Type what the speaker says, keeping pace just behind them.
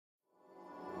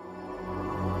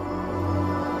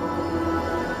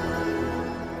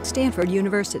Stanford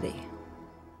University.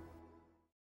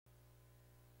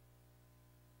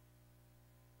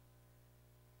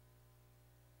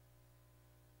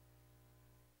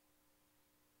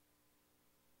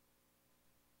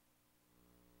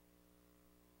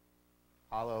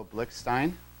 Paulo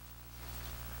Blikstein,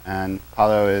 and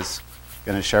Paulo is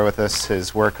going to share with us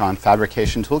his work on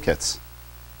fabrication toolkits.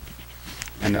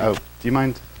 And oh, do you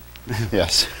mind?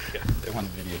 Yes. Yeah. They want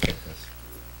to videotape this.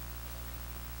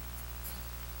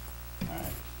 All right.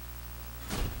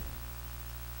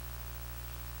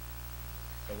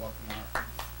 So welcome out.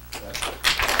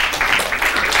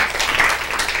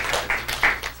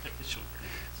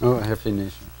 Oh, I have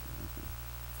finished.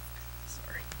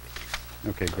 Sorry.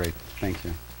 Okay, great. Thank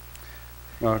you.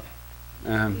 Well,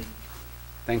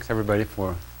 thanks everybody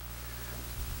for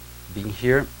being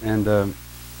here. And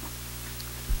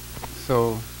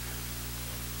so, let's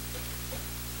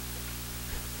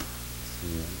see,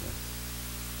 I guess.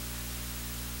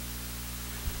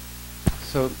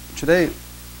 So today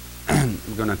I'm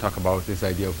going to talk about this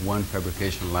idea of one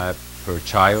fabrication lab per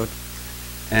child.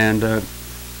 And I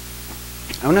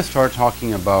want to start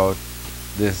talking about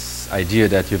this idea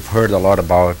that you've heard a lot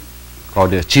about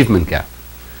called the achievement gap.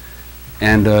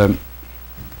 And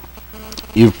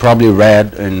you've probably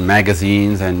read in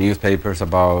magazines and newspapers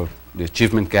about the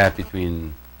achievement gap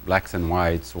between blacks and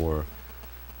whites, or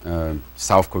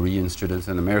South Korean students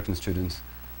and American students.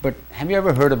 But have you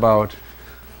ever heard about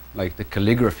like the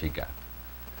calligraphy gap?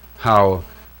 How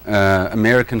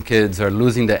American kids are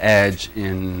losing the edge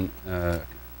in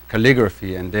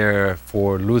calligraphy and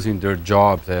therefore losing their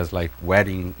jobs as like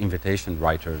wedding invitation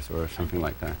writers or something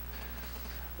like that.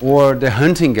 Or the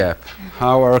hunting gap,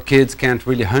 how our kids can't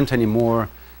really hunt anymore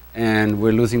and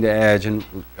we're losing the edge, and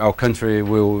our country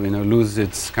will lose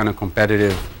its kind of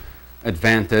competitive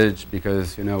advantage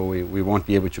because we won't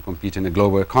be able to compete in the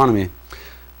global economy.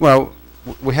 Well,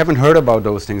 we haven't heard about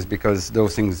those things because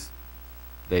those things,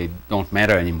 they don't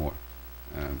matter anymore.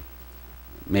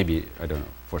 Maybe, I don't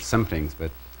know, for some things,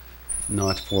 but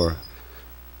not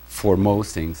for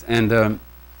most things. And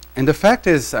the fact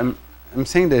is, I'm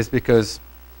saying this because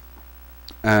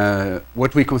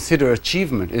what we consider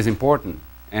achievement is important.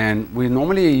 And we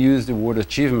normally use the word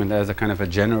achievement as a kind of a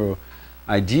general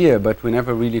idea, but we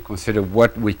never really consider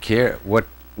what we care, what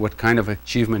kind of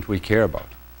achievement we care about.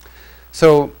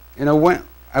 So, when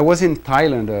I was in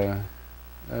Thailand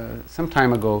some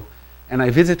time ago, and I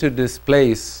visited this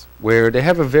place where they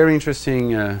have a very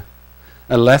interesting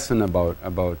a lesson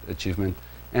about achievement.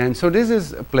 And so this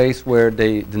is a place where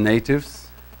the natives,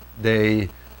 they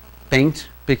paint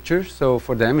pictures. So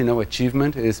for them,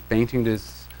 achievement is painting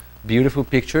these beautiful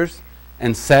pictures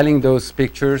and selling those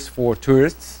pictures for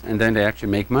tourists, and then they actually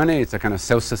make money. It's a kind of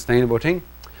self-sustainable thing.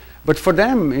 But for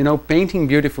them, painting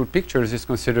beautiful pictures is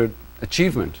considered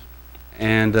achievement.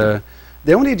 And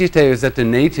the only detail is that the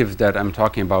natives that I'm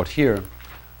talking about here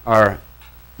are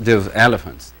those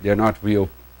elephants. They're not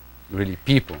really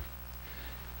people.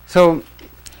 So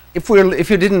if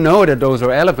you didn't know that those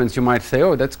are elephants, you might say,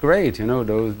 oh, that's great,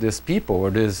 these people or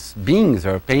these beings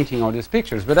are painting all these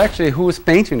pictures. But actually, who's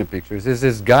painting the pictures is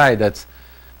this guy that's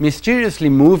mysteriously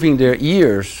moving their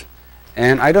ears.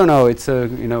 And I don't know, it's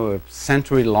a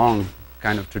century-long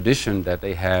kind of tradition that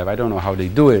they have. I don't know how they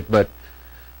do it, but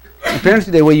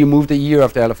apparently the way you move the ear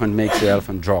of the elephant makes the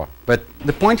elephant draw. But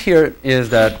the point here is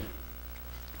that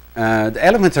the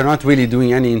elephants are not really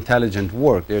doing any intelligent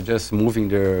work. They're just moving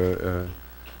their,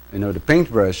 the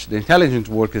paintbrush. The intelligent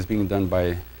work is being done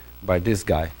by this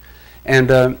guy.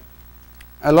 And a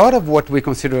lot of what we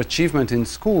consider achievement in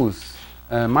schools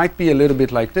might be a little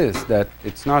bit like this, that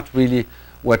it's not really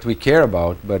what we care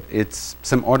about, but it's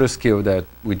some other skill that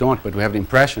we don't, but we have the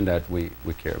impression that we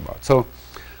care about. So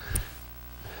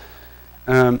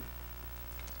there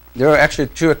are actually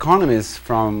two economists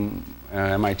from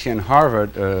MIT and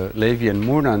Harvard, Levy and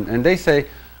Murnan, and they say,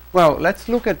 well, let's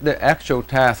look at the actual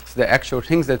tasks, the actual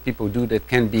things that people do that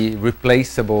can be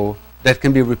replaceable, that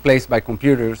can be replaced by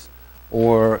computers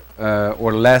or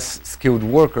less skilled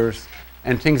workers,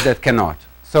 and things that cannot.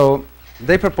 So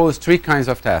they propose three kinds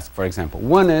of tasks, for example.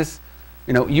 One is,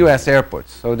 U.S.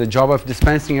 airports. So the job of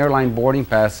dispensing airline boarding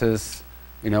passes,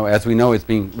 as we know, it's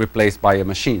being replaced by a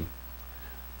machine.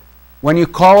 When you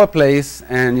call a place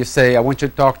and you say, I want you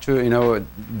to talk to,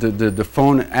 the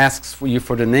phone asks for you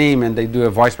for the name and they do a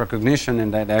voice recognition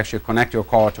and they actually connect your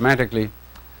call automatically.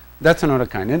 That's another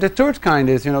kind. And the third kind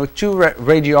is, two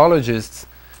radiologists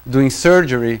doing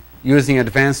surgery using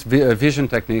advanced vision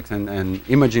techniques and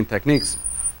imaging techniques.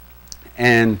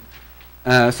 And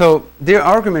so their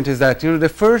argument is that, the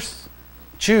first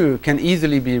two can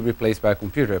easily be replaced by a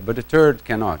computer, but the third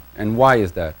cannot. And why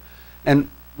is that? And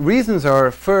reasons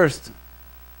are, first,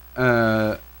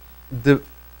 the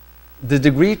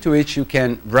degree to which you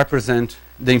can represent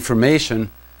the information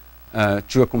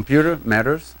to a computer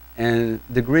matters, and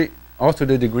also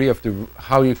the degree of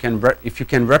how you can if you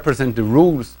can represent the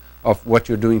rules of what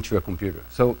you're doing to a computer.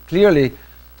 So clearly,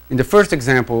 in the first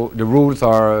example, the rules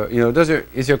are,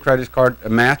 is your credit card a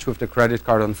match with the credit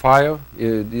card on file?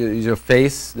 Is your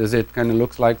face, does it kind of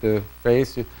look like the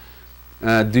face?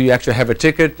 Do you actually have a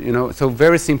ticket? So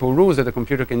very simple rules that the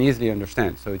computer can easily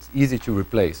understand. So it's easy to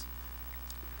replace.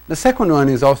 The second one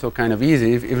is also kind of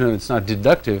easy, even though it's not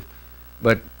deductive,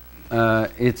 but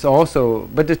it's also.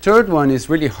 But the third one is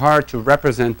really hard to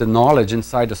represent the knowledge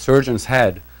inside the surgeon's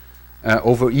head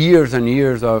over years and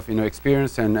years of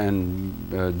experience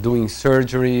and doing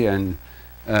surgery and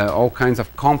all kinds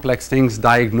of complex things,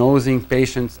 diagnosing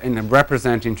patients, and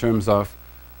represent in terms of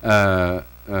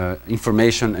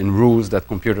information and rules that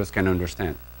computers can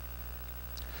understand.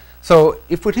 So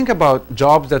if we think about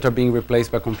jobs that are being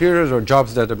replaced by computers or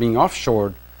jobs that are being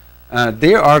offshored,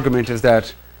 their argument is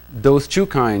that those two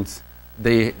kinds,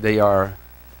 they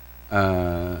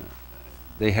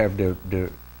have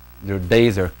their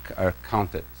days are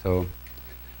counted. So,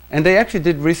 and they actually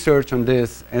did research on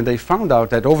this, and they found out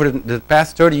that over the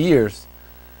past 30 years,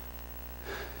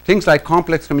 things like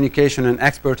complex communication and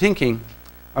expert thinking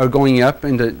are going up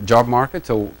in the job market.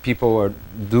 So people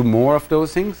do more of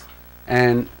those things,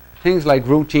 and things like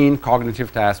routine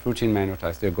cognitive tasks, routine manual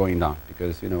tasks, they're going down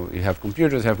because you have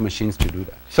computers, you have machines to do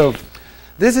that. So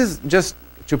this is just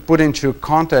to put into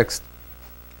context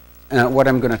what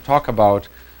I'm going to talk about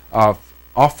of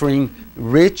offering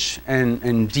rich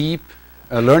and deep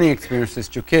learning experiences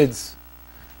to kids,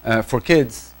 for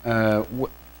kids,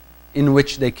 in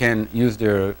which they can use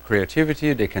their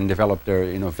creativity, they can develop their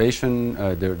innovation,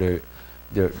 their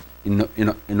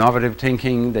innovative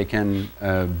thinking, they can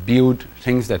build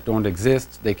things that don't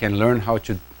exist, they can learn how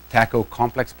to tackle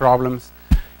complex problems.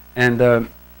 And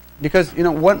because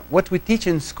what we teach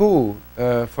in school,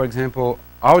 for example,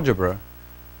 algebra,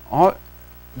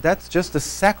 that's just the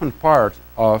second part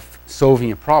of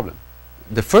solving a problem.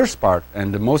 The first part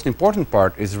and the most important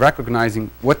part is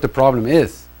recognizing what the problem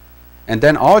is. And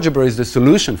then algebra is the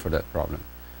solution for that problem.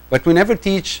 But we never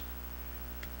teach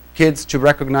kids to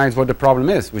recognize what the problem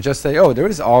is. We just say, oh, there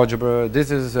is algebra,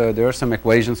 there are some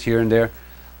equations here and there,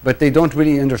 but they don't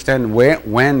really understand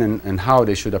when and how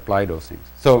they should apply those things.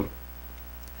 So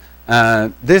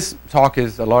this talk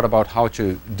is a lot about how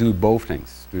to do both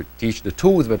things, to teach the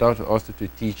tools, but also to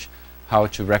teach how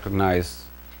to recognize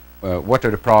what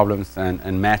are the problems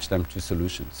and match them to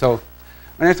solutions. So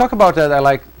when I talk about that, I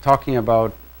like talking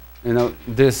about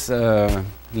this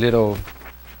little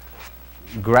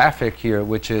graphic here,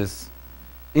 which is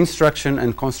instruction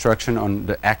and construction on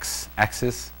the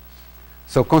x-axis.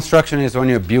 So construction is when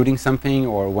you're building something,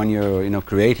 or when you're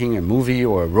creating a movie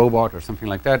or a robot or something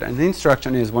like that. And the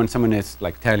instruction is when someone is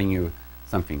like telling you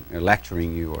something,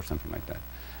 lecturing you or something like that.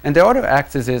 And the other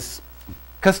axis is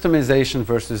customization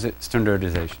versus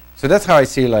standardization. So that's how I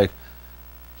see like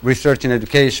research in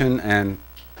education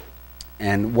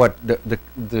and what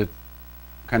the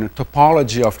kind of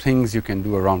topology of things you can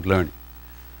do around learning.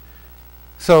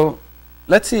 So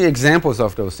let's see examples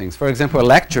of those things. For example, a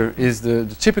lecture is the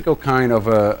typical kind of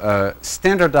a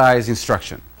standardized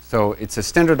instruction. So it's a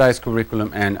standardized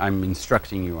curriculum and I'm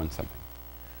instructing you on something.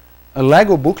 A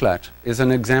Lego booklet is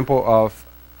an example of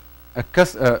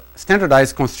a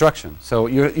standardized construction. So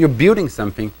you're building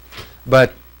something,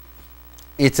 but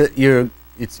you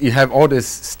have all these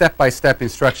step-by-step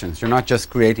instructions. You're not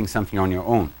just creating something on your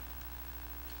own.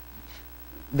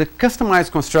 The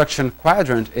customized construction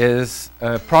quadrant is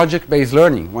project-based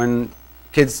learning, when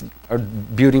kids are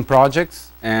building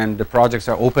projects and the projects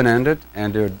are open-ended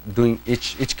and they're doing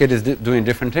each kid is doing a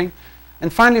different thing.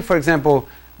 And finally, for example,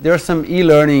 there are some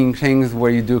e-learning things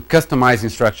where you do customized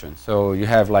instruction. So you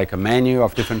have like a menu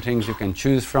of different things you can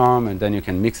choose from, and then you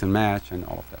can mix and match and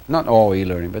all of that. Not all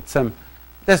e-learning, but some.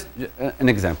 That's an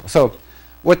example. So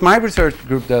what my research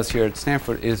group does here at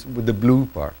Stanford is with the blue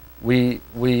part. We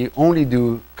only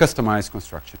do customized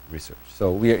construction research.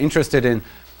 So we are interested in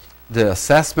the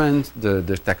assessment,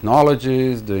 the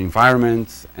technologies, the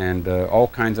environments, and all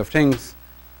kinds of things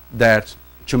that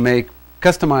to make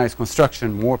customized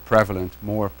construction more prevalent,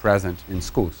 more present in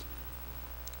schools.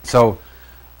 So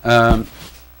there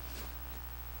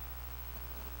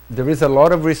is a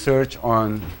lot of research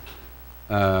on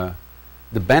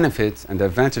the benefits and the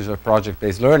advantages of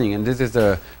project-based learning, and this is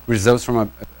the results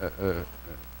from a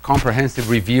comprehensive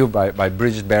review by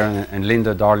Bridget Barron and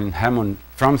Linda Darling-Hammond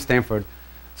from Stanford.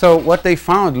 So what they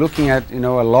found, looking at a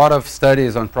lot of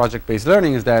studies on project-based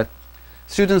learning, is that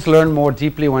Students learn more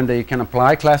deeply when they can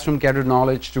apply classroom gathered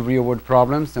knowledge to real-world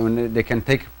problems, and when they can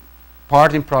take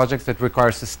part in projects that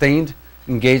require sustained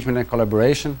engagement and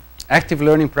collaboration. Active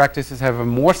learning practices have a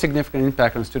more significant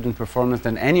impact on student performance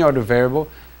than any other variable,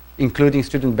 including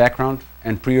student background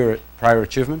and prior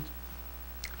achievement.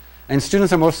 And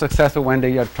students are most successful when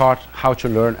they are taught how to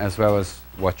learn as well as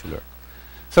what to learn.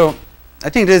 So I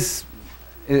think this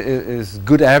is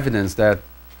good evidence that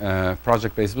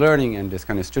project-based learning and this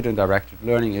kind of student-directed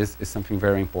learning is something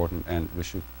very important, and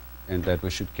that we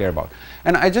should care about.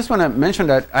 And I just want to mention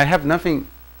that I have nothing,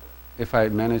 if I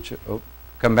manage to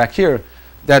come back here,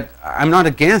 that I'm not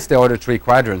against the other three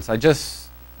quadrants. I just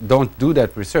don't do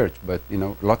that research, but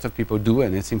lots of people do,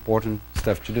 and it's important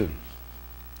stuff to do.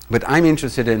 But I'm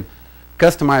interested in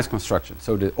customized construction,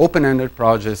 so the open-ended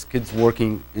projects, kids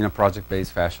working in a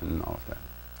project-based fashion and all of that.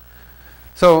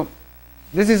 So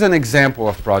this is an example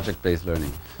of project-based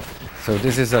learning. So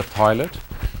this is a toilet,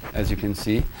 as you can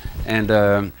see,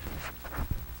 and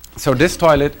so this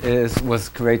toilet was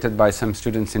created by some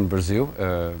students in Brazil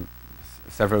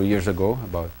several years ago,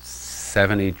 about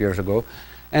 7, 8 years ago.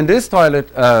 And this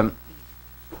toilet, I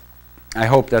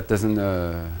hope that doesn't,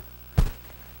 the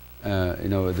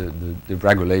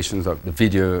regulations of the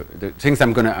video, the things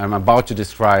I'm about to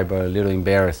describe are a little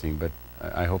embarrassing, but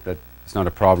I hope that it's not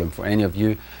a problem for any of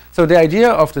you. So the idea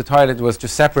of the toilet was to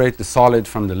separate the solid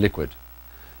from the liquid,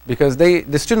 because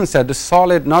the students said the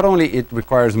solid, not only it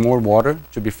requires more water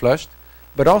to be flushed,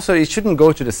 but also it shouldn't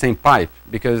go to the same pipe,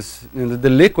 because the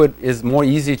liquid is more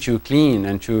easy to clean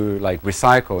and to like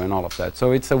recycle and all of that.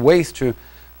 So it's a waste to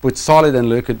put solid and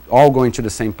liquid all going to the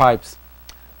same pipes.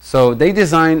 So they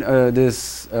designed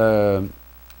this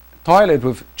toilet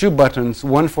with 2 buttons,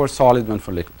 one for solid, one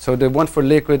for liquid. So the one for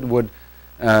liquid would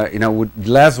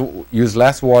use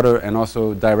less water and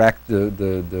also direct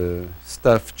the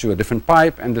stuff to a different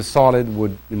pipe, and the solid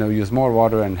would use more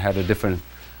water and had a different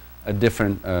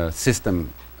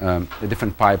system, a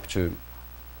different pipe to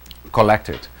collect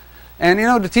it. And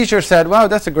the teacher said, "Well,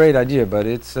 that's a great idea, but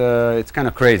it's kind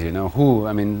of crazy.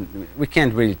 I mean, we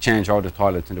can't really change all the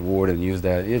toilets in the world and use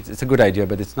that. It's a good idea,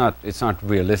 but it's not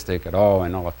realistic at all,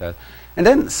 and all of that." And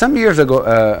then some years ago,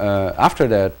 after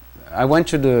that, I went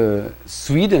to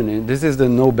Sweden, and this is the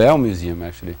Nobel Museum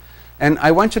actually, and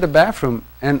I went to the bathroom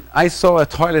and I saw a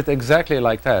toilet exactly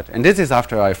like that. And this is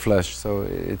after I flushed, so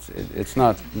it's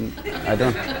not, I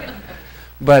don't,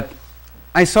 but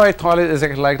I saw a toilet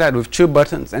exactly like that with 2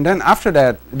 buttons. And then after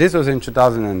that, this was in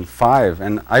 2005,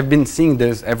 and I've been seeing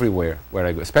this everywhere where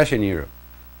I go, especially in Europe.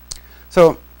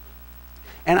 So,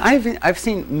 and I've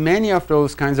seen many of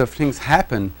those kinds of things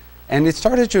happen, and it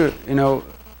started to,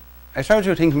 I started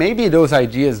to think maybe those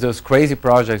ideas, those crazy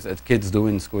projects that kids do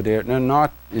in school, they're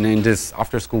not in this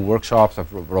after-school workshops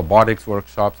of robotics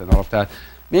workshops and all of that.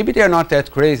 Maybe they're not that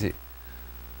crazy.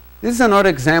 This is another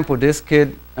example. This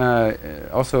kid,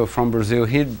 also from Brazil,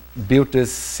 he built this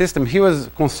system. He was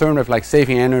concerned with like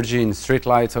saving energy in street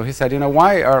lights. So he said,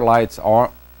 why are lights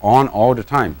on all the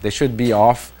time? They should be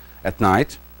off at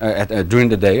night, during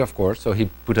the day, of course. So he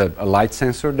put a light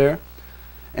sensor there.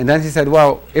 And then he said,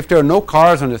 well, if there are no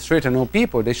cars on the street and no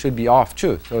people, they should be off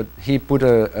too. So he put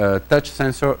a touch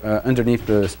sensor underneath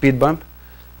the speed bump.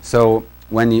 So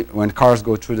when cars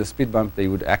go through the speed bump, they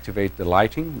would activate the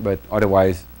lighting, but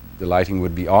otherwise the lighting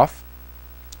would be off.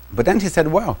 But then he said,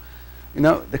 well,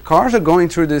 the cars are going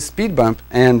through the speed bump,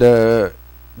 and the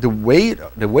weight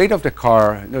of the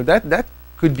car, that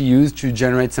could be used to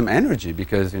generate some energy,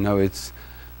 because it's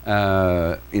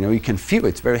you can feel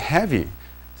it's very heavy.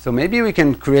 So maybe we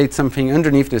can create something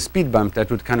underneath the speed bump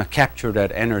that would kind of capture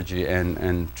that energy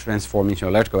and transform into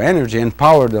electrical energy and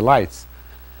power the lights.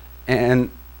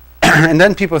 And and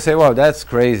then people say, well, that's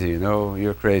crazy,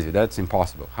 you're crazy, that's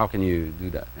impossible. How can you do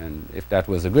that? And if that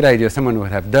was a good idea, someone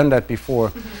would have done that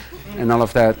before and all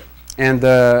of that. And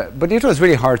but it was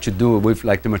really hard to do with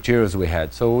like the materials we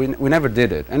had, so we never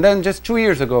did it. And then just 2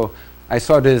 years ago, I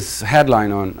saw this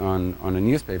headline on a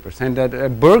newspaper saying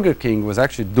that Burger King was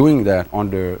actually doing that on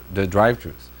the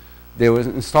drive-thrus. They were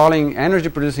installing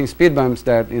energy-producing speed bumps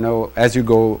that, as you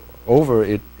go over,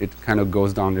 it kind of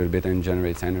goes down a little bit and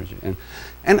generates energy.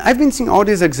 And I've been seeing all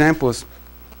these examples,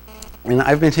 and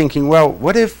I've been thinking, well,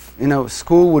 what if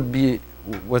school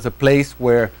was a place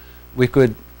where we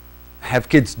could have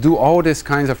kids do all these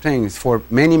kinds of things for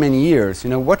many, many years?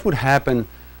 What would happen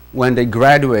when they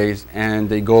graduate and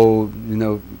they go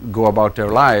about their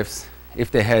lives, if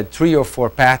they had 3 or 4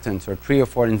 patents or 3 or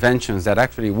 4 inventions that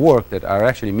actually work, that are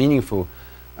actually meaningful,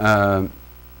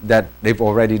 that they've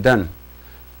already done.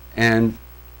 And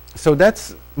so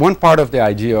that's one part of the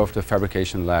idea of the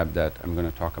fabrication lab that I'm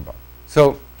going to talk about.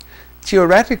 So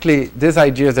theoretically, these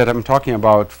ideas that I'm talking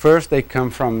about, first they come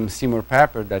from Seymour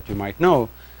Papert, that you might know.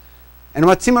 And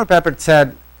what Seymour Papert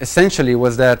said essentially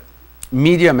was that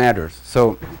media matters.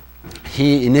 So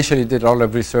he initially did all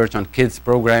of research on kids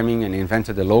programming and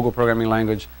invented the logo programming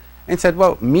language and said,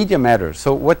 well, media matters.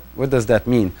 So what does that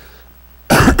mean?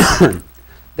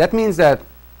 That means that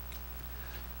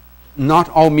not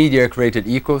all media are created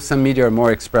equal. Some media are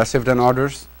more expressive than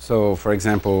others. So for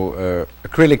example,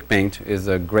 acrylic paint is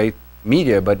a great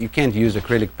media, but you can't use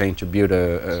acrylic paint to build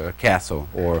a castle,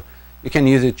 or you can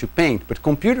use it to paint. But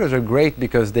computers are great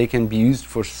because they can be used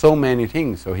for so many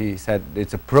things. So he said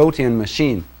it's a protein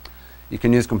machine. You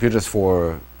can use computers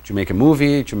to make a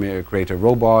movie, to create a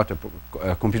robot,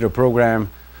 a computer program,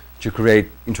 to create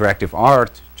interactive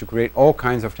art, to create all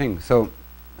kinds of things. So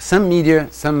some media,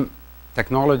 some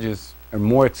technologies are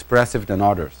more expressive than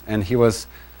others. And he was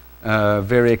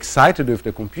very excited with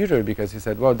the computer because he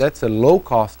said, well, that's a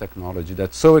low-cost technology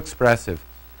that's so expressive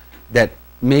that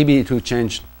maybe it will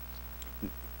change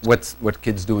what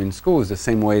kids do in schools, the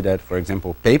same way that, for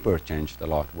example, paper changed a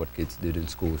lot what kids did in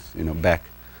schools, you know, back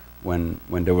when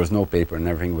there was no paper and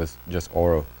everything was just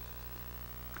oral.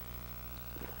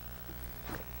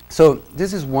 So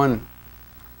this is one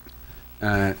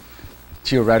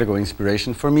theoretical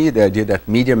inspiration for me, the idea that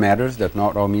media matters, that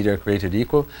not all media are created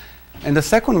equal. And the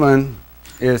second one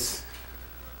is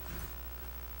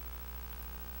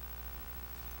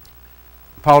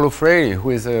Paulo Freire, who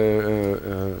is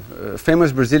a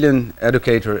famous Brazilian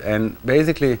educator, and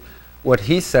basically what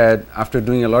he said after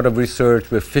doing a lot of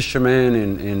research with fishermen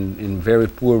in very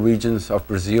poor regions of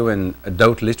Brazil and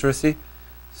adult literacy.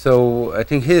 So I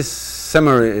think his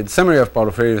summary of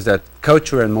Paulo Freire is that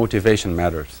culture and motivation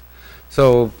matters.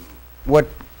 So what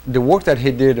the work that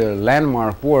he did,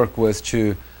 landmark work, was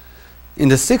to, in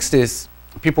the 60s,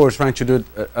 people were trying to do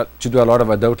a lot of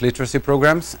adult literacy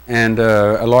programs, and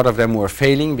a lot of them were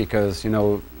failing because, you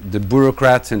know, the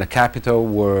bureaucrats in the capital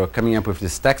were coming up with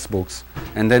these textbooks,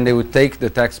 and then they would take the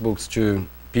textbooks to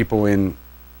people in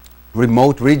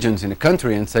remote regions in the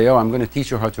country and say, oh, I'm going to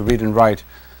teach you how to read and write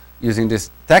using these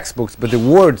textbooks, but the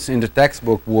words in the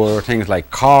textbook were things like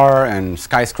car and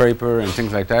skyscraper and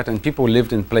things like that, and people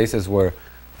lived in places where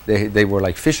they were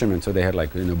like fishermen, so they had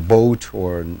like, you know, boat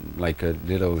or like a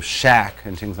little shack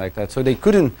and things like that. So they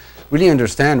couldn't really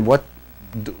understand what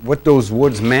those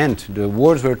words meant. The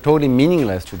words were totally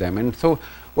meaningless to them. And so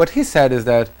what he said is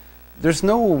that there's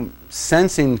no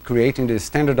sense in creating this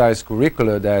standardized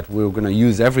curricula that we're going to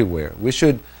use everywhere. We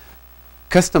should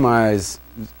customize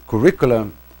curricula,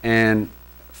 and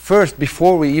first,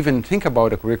 before we even think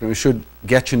about a curriculum, we should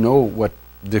get to know what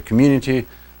the community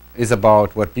is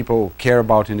about, what people care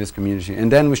about in this community, and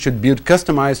then we should build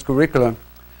customized curricula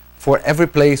for every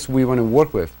place we want to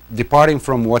work with, departing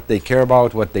from what they care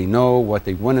about, what they know, what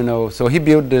they want to know. So he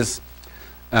built this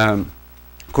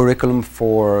curriculum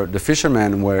for the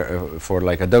fishermen, where for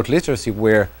like adult literacy,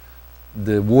 where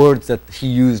the words that he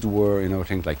used were, you know,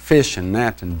 things like fish and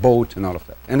net and boat and all of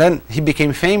that. And then he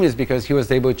became famous because he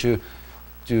was able to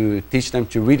teach them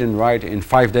to read and write in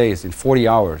 5 days, in 40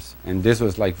 hours. And this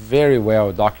was like very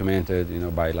well documented, you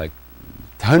know, by like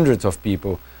hundreds of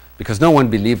people, because no one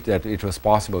believed that it was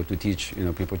possible to teach, you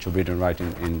know, people to read and write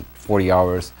in 40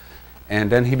 hours. And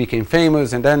then he became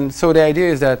famous. And then, so the idea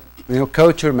is that, you know,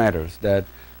 culture matters, that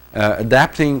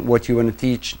adapting what you want to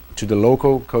teach to the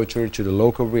local culture, to the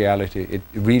local reality, it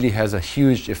really has a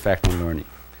huge effect on learning.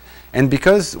 And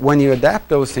because when you adapt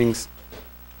those things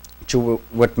to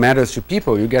what matters to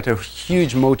people, you get a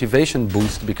huge motivation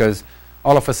boost, because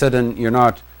all of a sudden you're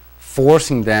not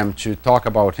forcing them to talk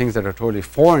about things that are totally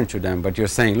foreign to them, but you're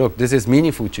saying, look, this is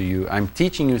meaningful to you. I'm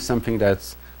teaching you something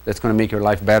that's going to make your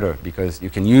life better, because you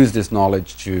can use this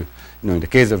knowledge to, you know, in the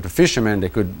case of the fishermen, they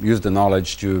could use the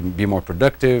knowledge to be more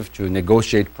productive, to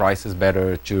negotiate prices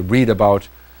better, to read about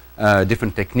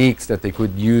different techniques that they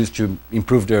could use to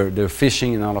improve their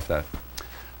fishing and all of that.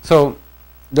 So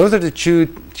those are the two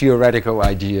theoretical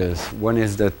ideas. One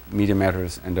is that media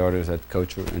matters, and the other is that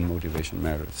culture and motivation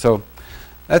matters. So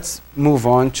let's move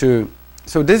on to,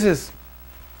 so this is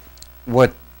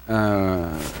what,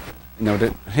 you know, the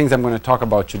things I'm going to talk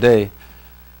about today.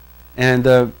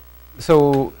 And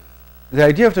so the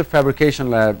idea of the fabrication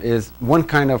lab is one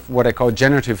kind of what I call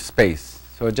generative space.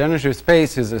 So a generative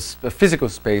space is a physical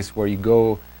space where you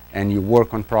go and you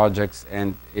work on projects,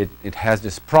 and it has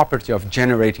this property of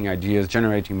generating ideas,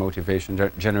 generating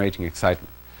motivation, generating excitement.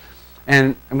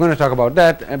 And I'm going to talk about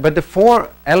that, but the 4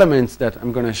 elements that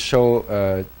I'm going to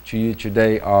show to you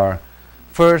today are,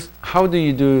 first, how do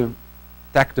you do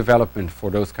tech development for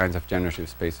those kinds of generative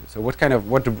spaces? So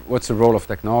what's the role of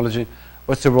technology?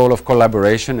 What's the role of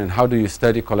collaboration, and how do you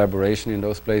study collaboration in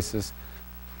those places?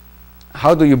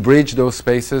 How do you bridge those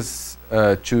spaces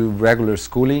to regular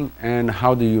schooling, and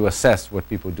how do you assess what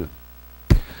people do?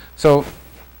 So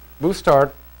we'll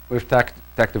start with tech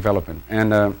development,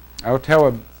 and I'll tell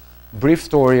a brief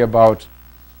story about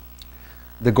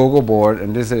the Gogo board,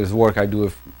 and this is work I do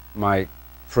with my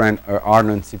friend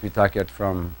Arnand Sipitaket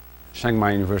from Chiang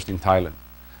Mai University in Thailand.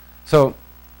 So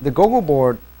the Gogo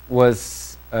board was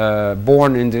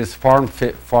born in this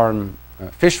fish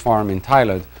farm in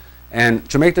Thailand, and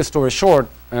to make the story short,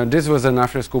 this was an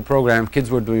after-school program. Kids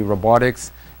were doing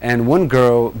robotics, and one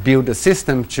girl built a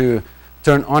system to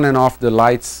turn on and off the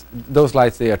lights. Those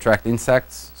lights, they attract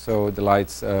insects, so the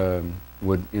lights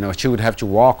would, she would have to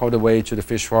walk all the way to the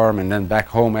fish farm and then back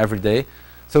home every day.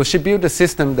 So she built a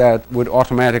system that would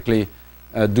automatically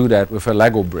do that with a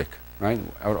Lego brick, right?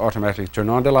 I would automatically turn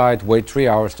on the light, wait 3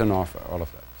 hours, turn off, all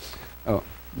of that. Oh,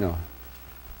 no.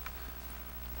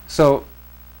 So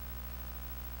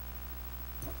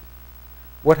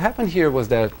what happened here was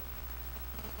that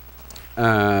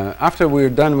after we were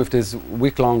done with this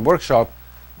week-long workshop,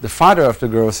 the father of the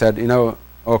girl said,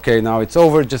 okay, now it's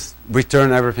over, just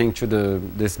return everything to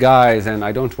these guys, and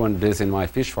I don't want this in my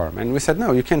fish farm. And we said,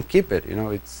 no, you can keep it,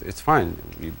 it's fine.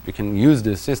 You can use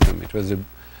this system. It was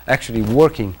actually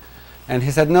working. And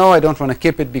he said, no, I don't want to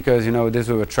keep it because, this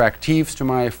will attract thieves to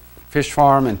my fish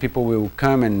farm, and people will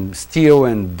come and steal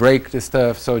and break the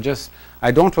stuff. So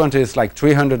I don't want this like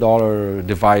 $300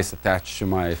 device attached to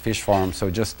my fish farm, so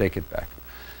just take it back.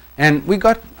 And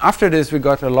after this, we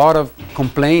got a lot of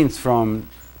complaints from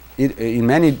in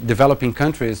many developing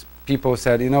countries. People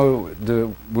said, we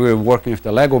were working with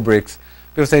the Lego bricks.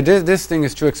 People say, this thing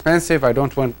is too expensive. I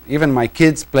don't want even my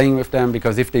kids playing with them,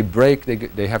 because if they break,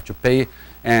 they have to pay.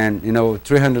 And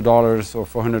 $300 or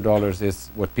 $400 is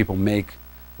what people make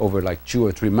over like 2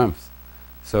 or 3 months.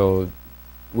 So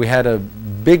we had a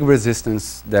big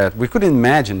resistance that we couldn't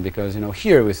imagine, because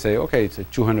here we say, okay, it's a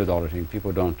 $200 thing.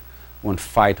 People won't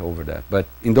fight over that. But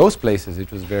in those places,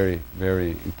 it was very,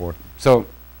 very important. So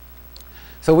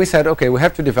we said, okay, we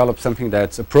have to develop something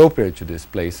that's appropriate to these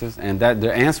places, and that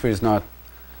the answer is not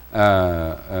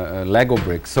a Lego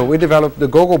brick. So we developed the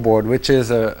Gogo board, which is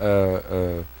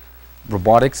a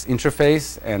robotics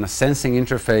interface and a sensing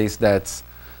interface that's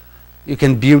you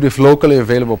can build with locally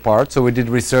available parts. So we did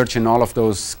research in all of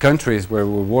those countries where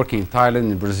we were working, in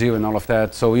Thailand, in Brazil, and all of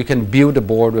that. So you can build a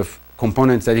board with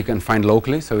components that you can find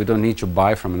locally, so you don't need to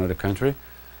buy from another country.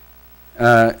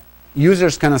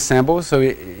 Users can assemble. So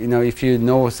if you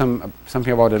know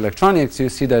something about electronics, you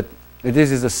see that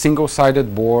this is a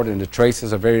single-sided board, and the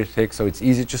traces are very thick, so it's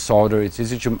easy to solder. It's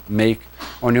easy to make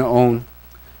on your own,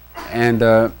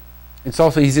 and it's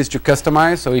also easy to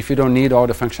customize. So if you don't need all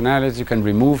the functionalities, you can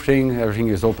remove things. Everything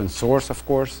is open source, of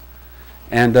course.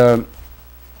 And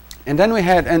then we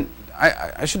had, and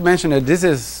I should mention that this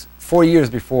is 4 years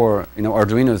before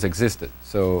Arduinos existed.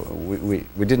 So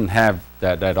we didn't have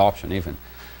that option even.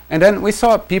 And then we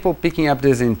saw people picking up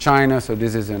this in China. So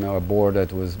this is a board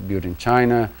that was built in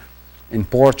China, in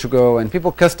Portugal, and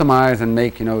people customize and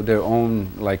make their own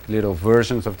like little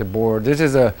versions of the board. This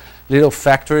is a little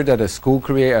factory that a school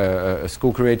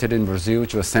created in Brazil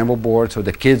to assemble boards. So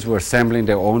the kids were assembling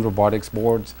their own robotics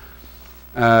boards.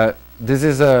 This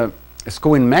is a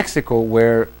school in Mexico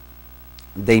where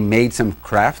they made some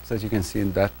crafts, as you can see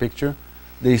in that picture.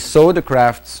 They sold the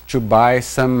crafts to buy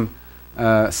some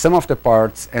of the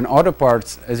parts, and other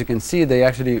parts, as you can see, they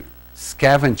actually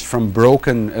scavenged from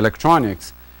broken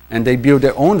electronics, and they built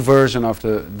their own version of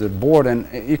the board. And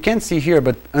you can't see here,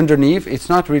 but underneath, it's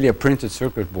not really a printed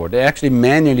circuit board. They actually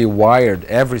manually wired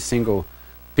every single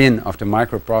pin of the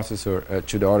microprocessor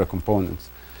to the other components.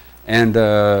 And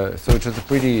so it was a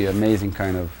pretty amazing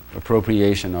kind of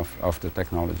appropriation of the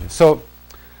technology. So,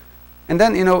 and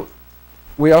then,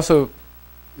 we also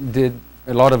did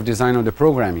a lot of design on the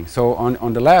programming. So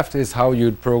on the left is how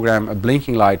you'd program a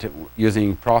blinking light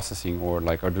using processing or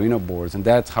like Arduino boards, and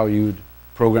that's how you'd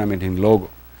program it in Logo.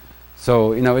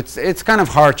 So it's kind of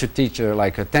hard to teach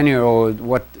like a 10-year-old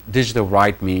what digital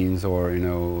write means, or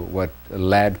what a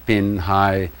LED pin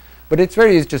high. But it's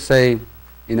very easy to say,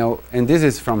 and this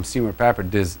is from Seymour Papert,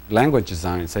 this language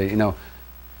design. Say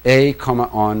A comma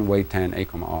on wait 10, A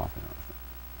comma off.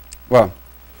 Well,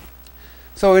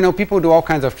 so people do all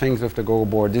kinds of things with the Gogo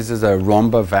board. This is a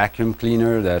Roomba vacuum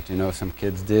cleaner that some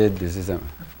kids did. This is of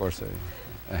course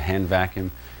a hand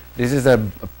vacuum. This is a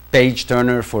page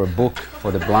turner for a book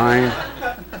for the blind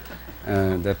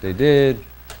that they did.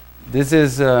 This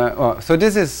is so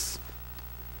this is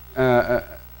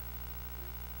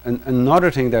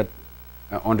another thing that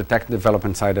on the tech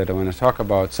development side that I want to talk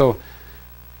about. So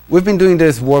we've been doing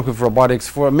this work with robotics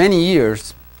for many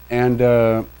years, and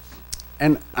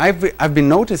I've been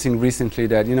noticing recently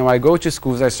that, you know, I go to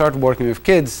schools, I start working with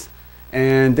kids,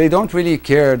 and they don't really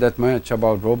care that much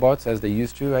about robots as they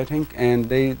used to, I think. And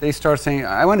they start saying,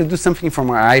 I want to do something for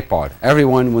my iPod.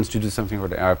 Everyone wants to do something for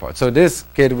the iPod. So this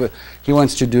kid, he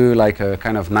wants to do like a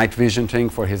kind of night vision thing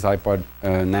for his iPod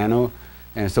Nano.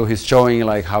 And so he's showing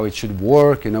like how it should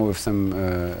work, you know, with some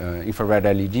infrared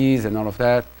LEDs and all of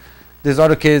that. These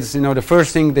other kids, you know, the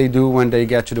first thing they do when they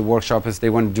get to the workshop is they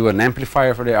want to do an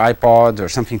amplifier for their iPod or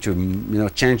something to, you know,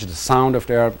 change the sound of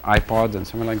their iPod and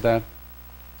something like that.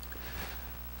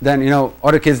 Then, you know,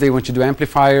 other kids, they want to do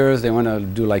amplifiers, they want to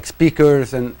do like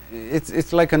speakers, and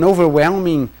it's like an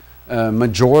overwhelming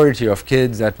majority of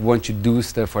kids that want to do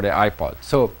stuff for their iPod.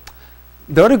 So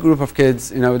the other group of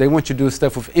kids, you know, they want to do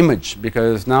stuff with image,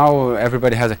 because now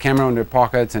everybody has a camera in their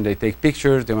pockets and they take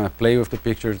pictures, they want to play with the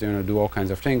pictures, they want to do all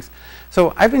kinds of things.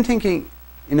 So I've been thinking,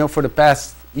 you know, for the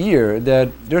past year that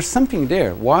there's something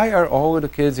there. Why are all the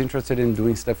kids interested in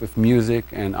doing stuff with music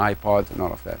and iPods and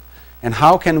all of that? And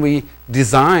how can we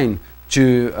design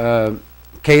to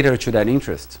cater to that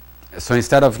interest? So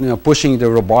instead of, you know, pushing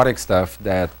the robotic stuff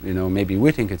that, you know, maybe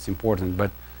we think it's important,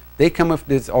 but they come with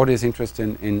this, all this interest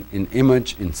in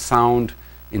image, in sound,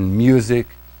 in music,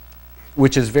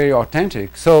 which is very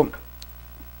authentic. So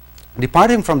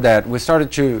departing from that, we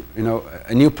started to, you know,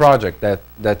 a new project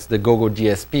that's the GoGo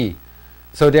DSP.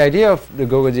 So the idea of the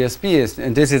GoGo DSP is,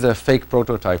 and this is a fake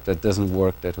prototype that doesn't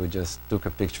work, that we just took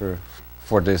a picture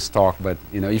for this talk, but,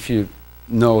 you know, if you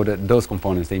know that those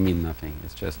components, they mean nothing.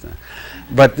 It's just,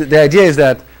 but the idea is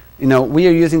that, you know, we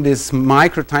are using these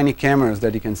micro tiny cameras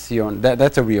that you can see on,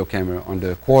 that's a real camera on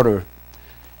the quarter,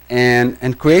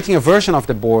 and creating a version of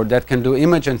the board that can do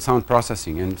image and sound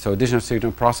processing, and so digital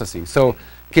signal processing. So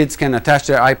kids can attach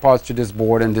their iPods to this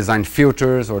board and design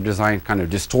filters or design kind of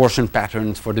distortion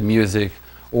patterns for the music,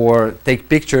 or take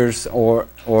pictures, or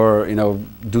you know,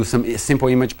 do some simple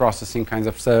image processing kinds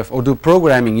of stuff, or do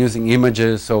programming using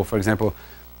images. So for example,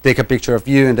 take a picture of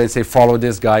you and then say follow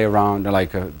this guy around,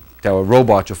 like tell a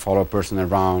robot to follow a person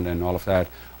around and all of that,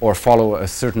 or follow a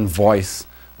certain voice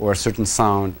or a certain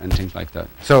sound and things like that.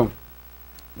 So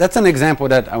that's an example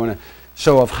that I want to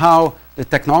show of how the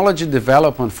technology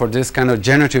development for this kind of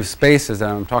generative spaces that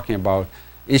I'm talking about,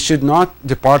 it should not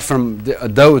depart from the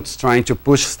adults trying to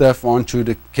push stuff onto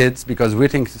the kids because we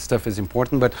think stuff is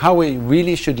important, but how we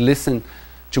really should listen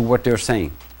to what they're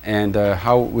saying, and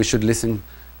how we should listen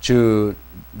to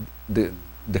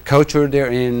the culture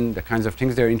they're in, the kinds of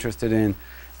things they're interested in.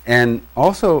 And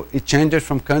also it changes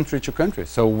from country to country.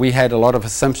 So we had a lot of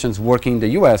assumptions working in the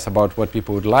US about what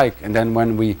people would like, and then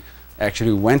when we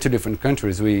actually went to different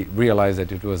countries, we realized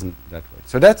that it wasn't that way.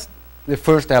 So that's the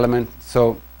first element.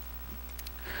 So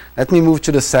let me move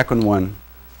to the second one,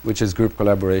 which is group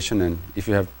collaboration. And if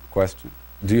you have questions,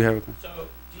 do you have a question? So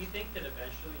do you think that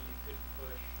eventually you could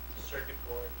push the circuit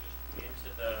board just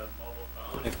into the mobile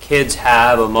phone? If kids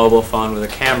have a mobile phone with a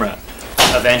camera,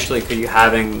 eventually could you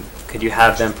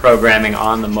have them programming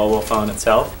on the mobile phone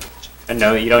itself? And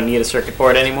no, you don't need a circuit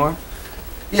board anymore?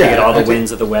 Yeah, to get all the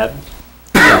winds of the web?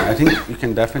 Yeah, I think you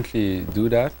can definitely do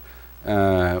that.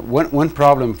 One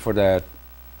problem for that,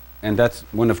 and that's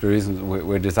one of the reasons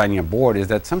we're designing a board, is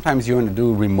that sometimes you want to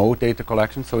do remote data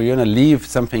collection. So you want to leave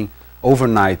something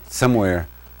overnight somewhere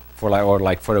for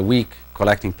like for a week,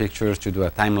 collecting pictures to do a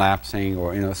time lapsing,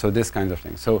 or, you know, so this kind of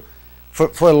thing. So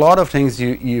for a lot of things,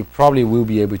 you probably will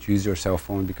be able to use your cell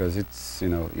phone because it's, you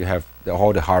know, you have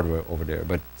all the hardware over there.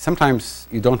 But sometimes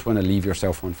you don't want to leave your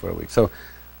cell phone for a week. So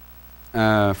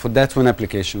for that's one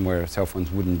application where cell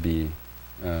phones wouldn't be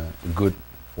good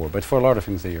for, but for a lot of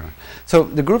things they are. So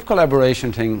the group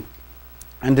collaboration thing,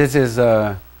 and this is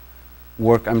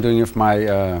work I'm doing with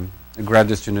my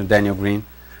graduate student Daniel Green.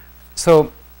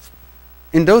 So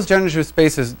in those generative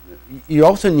spaces, you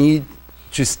also need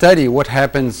to study what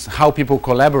happens, how people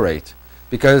collaborate,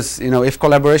 because, you know, if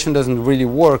collaboration doesn't really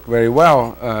work very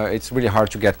well, it's really hard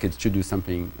to get kids to do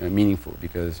something meaningful,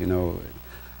 because, you know,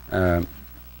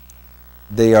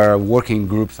 they are working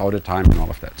groups all the time and all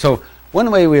of that. So one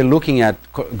way we're looking at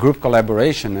group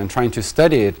collaboration and trying to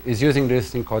study it is using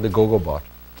this thing called the GoGoBot.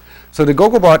 So the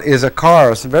GoGoBot is a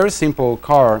car, it's a very simple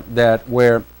car that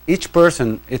where each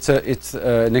person, it's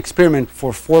an experiment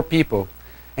for 4 people,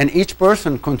 and each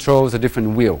person controls a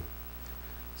different wheel.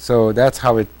 So that's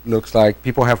how it looks like.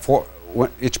 People have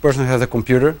each person has a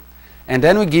computer, and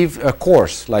then we give a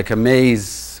course, like a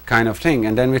maze kind of thing,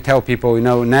 and then we tell people, you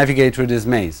know, navigate through this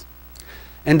maze.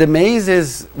 And the maze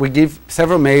is, we give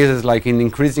several mazes like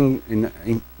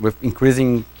with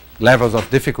increasing levels of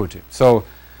difficulty. So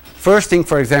first thing,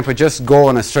 for example, just go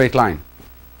on a straight line.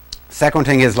 Second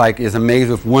thing is a maze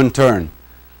with one turn.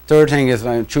 Third thing is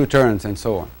 2 turns, and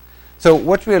so on. So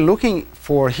what we are looking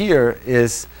for here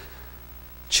is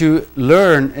to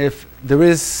learn if there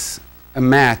is a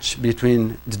match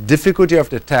between the difficulty of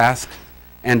the task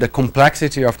and the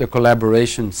complexity of the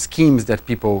collaboration schemes that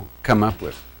people come up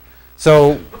with.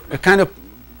 So the kind of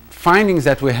findings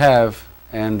that we have,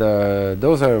 and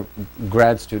those are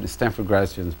grad students, Stanford grad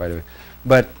students, by the way,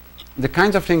 but the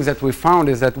kinds of things that we found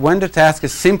is that when the task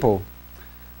is simple,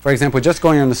 for example, just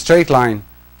going on a straight line,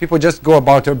 people just go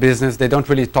about their business. They don't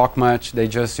really talk much. They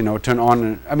just, turn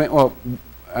on.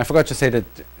 I forgot to say that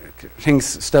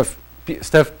stuff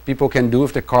people can do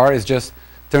with the car is just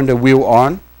turn the wheel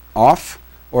on, off,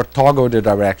 or toggle the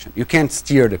direction. You can't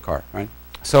steer the car, right?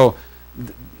 So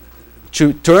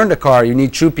to turn the car, you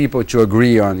need 2 people to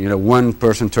agree on, one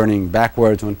person turning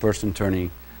backwards, one person turning.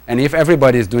 And if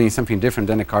everybody is doing something different,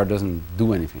 then the car doesn't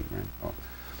do anything, right?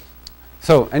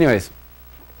 So anyways,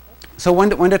 so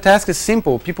when the task is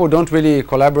simple, people don't really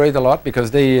collaborate a lot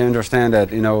because they understand that,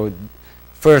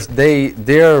 first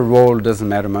their role doesn't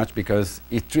matter much because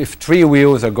if 3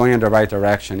 wheels are going in the right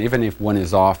direction, even if one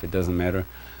is off, it doesn't matter,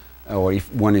 or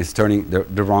if one is turning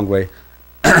the wrong way.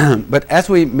 But as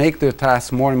we make the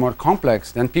task more and more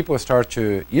complex, then people start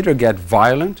to either get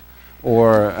violent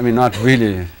or, not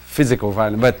really physical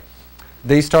violence, but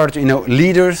they start,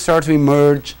 leaders start to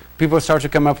emerge. People start to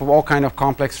come up with all kind of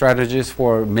complex strategies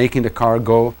for making the car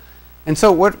go. And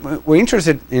so what we're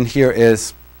interested in here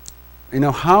is,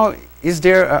 how is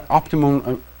there an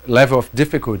optimum level of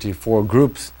difficulty for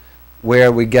groups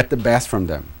where we get the best from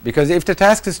them? Because if the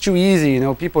task is too easy,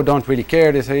 people don't really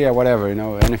care. They say, yeah, whatever,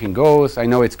 anything goes. I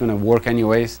know it's going to work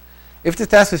anyways. If the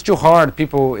task is too hard,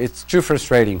 it's too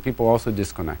frustrating. People also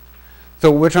disconnect.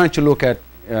 So we're trying to look at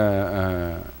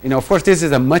of course, this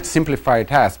is a much simplified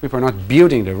task. People are not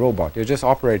building the robot; they're just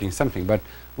operating something. But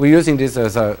we're using this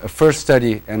as a first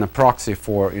study and a proxy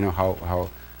for how.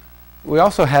 We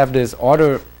also have this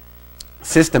other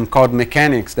system called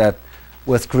mechanics that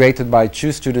was created by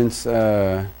 2 students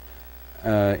in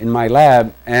my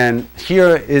lab. And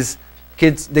here is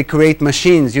kids. They create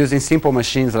machines using simple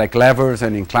machines like levers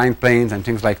and inclined planes and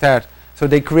things like that. So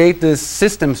they create these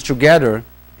systems together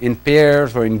in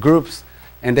pairs or in groups.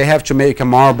 And they have to make a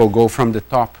marble go from the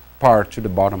top part to the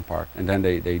bottom part, and then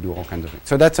they do all kinds of things.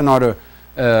 So that's another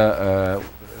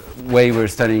way we're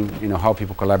studying, how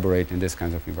people collaborate in these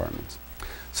kinds of environments.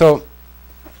 So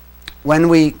when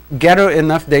we gather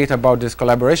enough data about these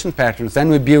collaboration patterns, then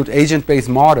we build agent-based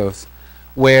models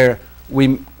where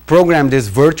we program these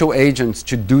virtual agents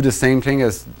to do the same thing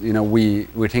as we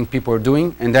think people are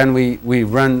doing, and then we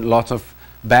run lots of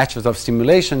batches of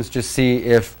simulations to see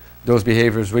if those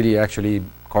behaviors really actually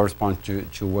correspond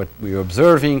to what we're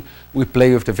observing. We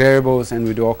play with the variables, and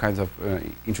we do all kinds of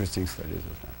interesting studies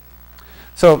with that.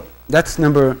 So that's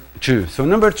number 2. So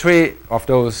number 3 of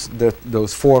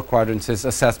those 4 quadrants is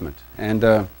assessment.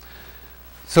 And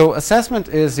so assessment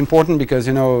is important because,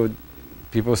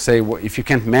 people say, well, if you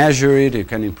can't measure it, you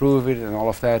can improve it and all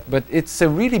of that. But it's a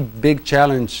really big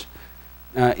challenge.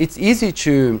 It's easy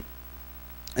to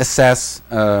assess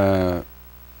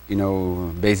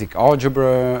basic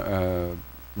algebra,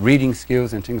 reading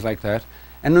skills, and things like that.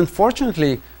 And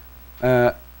unfortunately,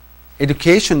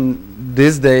 education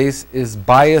these days is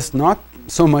biased not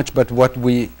so much but what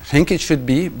we think it should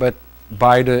be, but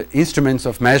by the instruments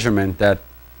of measurement that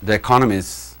the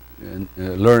economists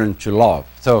learn to love.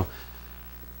 So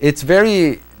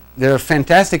there are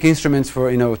fantastic instruments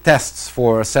for, tests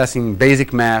for assessing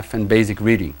basic math and basic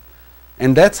reading.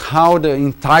 And that's how the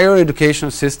entire educational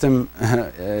system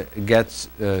gets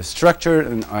structured,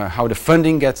 and how the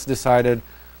funding gets decided,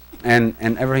 and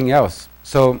everything else.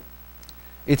 So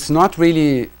it's not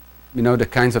really, the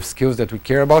kinds of skills that we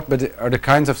care about, but are the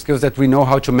kinds of skills that we know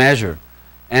how to measure.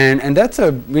 And that's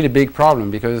a really big problem,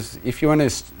 because if you want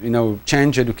to,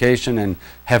 change education and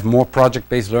have more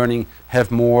project-based learning,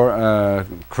 have more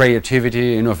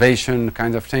creativity, innovation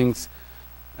kinds of things,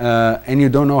 and you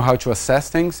don't know how to assess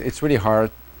things, it's really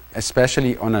hard,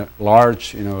 especially on a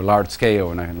large scale,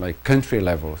 on a country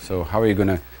level. So how are you going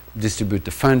to distribute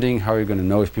the funding? How are you going to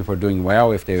know if people are doing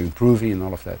well, if they're improving, and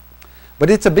all of that? But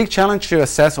it's a big challenge to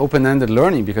assess open-ended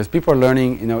learning, because people are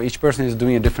learning, each person is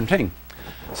doing a different thing.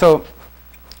 So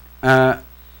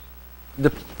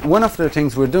one of the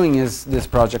things we're doing is this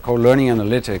project called Learning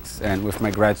Analytics, and with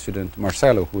my grad student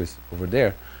Marcelo, who is over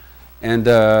there. And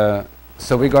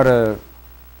so he got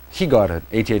an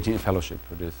AT&T fellowship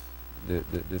for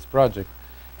this project.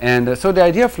 And so the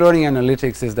idea of learning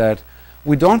analytics is that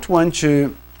we don't want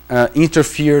to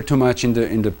interfere too much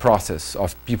in the process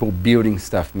of people building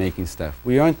stuff, making stuff.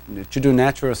 We want to do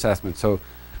natural assessment. So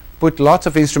put lots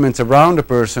of instruments around the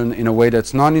person in a way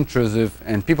that's non-intrusive,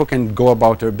 and people can go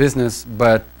about their business,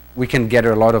 but we can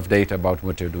gather a lot of data about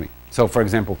what they're doing. So, for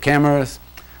example, cameras,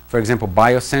 for example,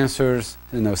 biosensors,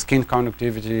 skin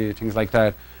conductivity, things like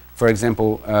that. For example,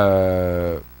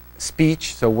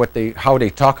 speech, so how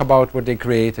they talk about what they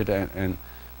created,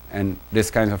 and this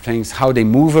kind of things, how they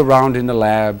move around in the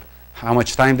lab, how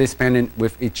much time they spend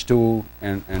with each tool,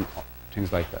 and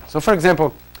things like that. So, for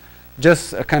example,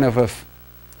 just a kind of a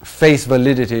face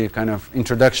validity kind of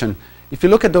introduction. If you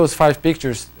look at those 5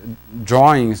 pictures,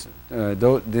 drawings,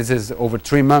 this is over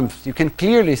 3 months, you can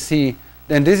clearly see,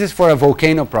 and this is for a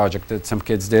volcano project that some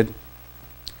kids did.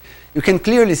 You can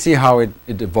clearly see how it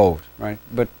evolved, right?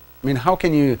 But, I mean, how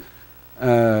can you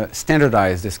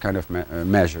standardize this kind of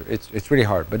measure? It's really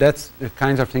hard, but that's the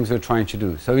kinds of things we're trying to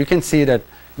do. So you can see that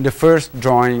in the first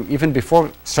drawing, even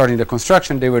before starting the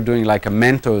construction, they were doing like a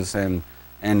Mentos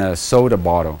and a soda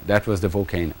bottle. That was the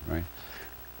volcano, right?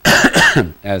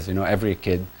 As you know, every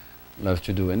kid loves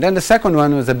to do. And then the second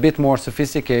one was a bit more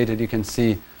sophisticated. You can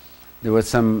see there was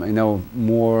some,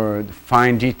 more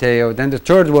fine detail. Then the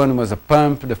third one was a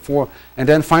pump, and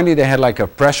then finally they had like a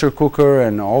pressure cooker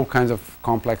and all kinds of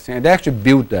complex things. And they actually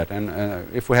built that, and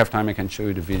if we have time I can show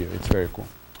you the video. It's very cool.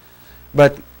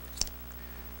 But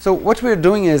so what we're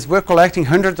doing is we're collecting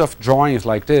hundreds of drawings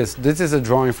like this. This is a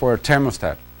drawing for a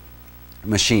thermostat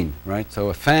machine, right? So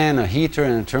a fan, a heater,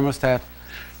 and a thermostat.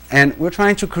 And we're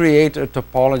trying to create a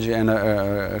topology and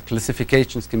a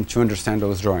classification scheme to understand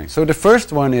those drawings. So the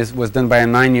first one was done by a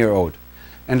 9-year-old.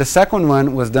 And the second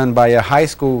one was done by a high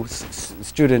school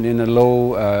student in a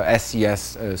low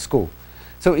SES school.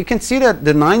 So you can see that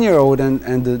the 9-year-old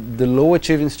and the low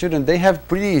achieving student, they have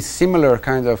pretty similar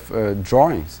kinds of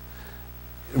drawings,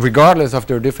 regardless of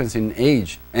their difference in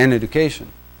age and education.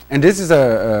 And this is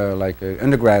like an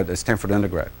undergrad, a Stanford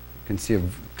undergrad. You can see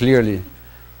clearly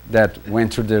that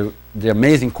went through the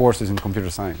amazing courses in computer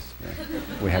science.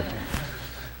 We have to.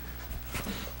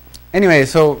 Anyway,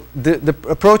 so the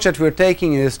approach that we're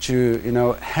taking is to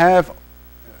have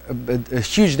a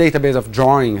huge database of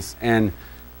drawings and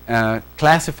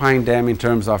classifying them in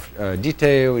terms of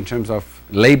detail, in terms of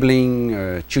labeling,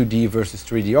 2D versus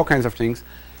 3D, all kinds of things,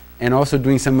 and also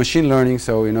doing some machine learning,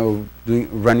 so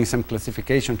running some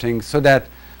classification things, so that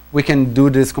we can do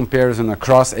this comparison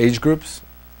across age groups.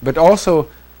 But also,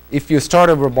 if you start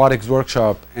a robotics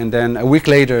workshop and then a week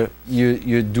later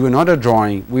you do another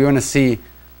drawing, we want to see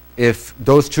if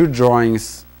those 2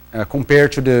 drawings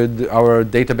compared to our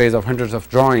database of hundreds of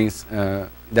drawings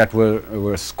that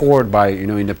were scored by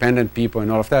independent people and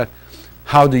all of that,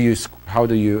 how do you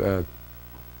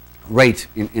rate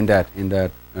in that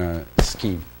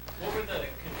scheme? What were the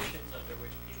conditions under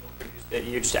which people produced it?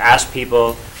 You just asked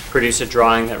people produce a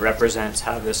drawing that represents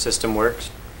how this system works?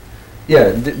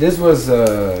 Yeah, this was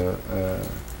a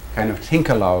kind of think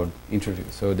aloud interview.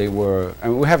 So they were,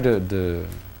 and we have the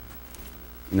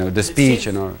speech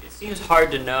and all. It seems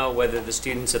hard to know whether the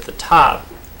students at the top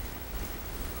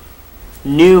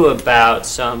knew about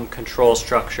some control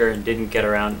structure and didn't get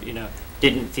around,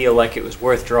 didn't feel like it was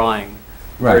worth drawing,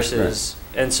 versus,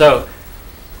 and so,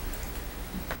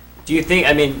 do you think?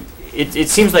 I mean, it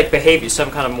seems like some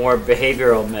kind of more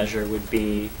behavioral measure would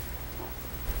be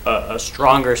a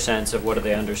stronger sense of what do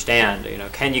they understand.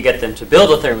 Can you get them to build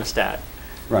a thermostat?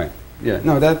 Right. Yeah.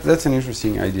 No, that's an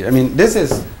interesting idea. I mean, this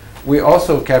is, we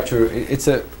also capture,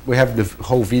 we have the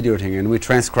whole video thing, and we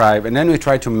transcribe, and then we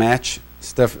try to match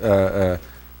stuff,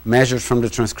 measures from the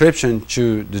transcription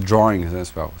to the drawings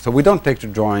as well. So we don't take the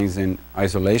drawings in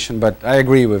isolation, but I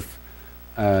agree with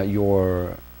what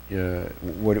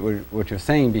you're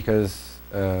saying, because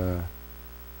the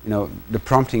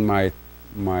prompting might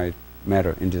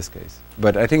matter in this case.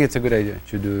 But I think it's a good idea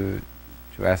to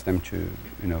ask them to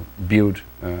build,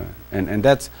 and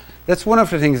that's one of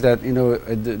the things that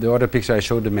the other picture I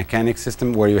showed, the mechanic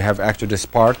system, where you have actually these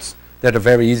parts that are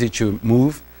very easy to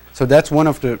move. So that's one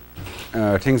of the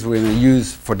things we're going to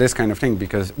use for this kind of thing,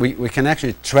 because we can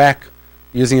actually track,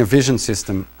 using a vision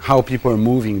system, how people are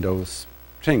moving those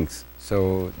things.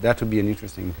 So that would be an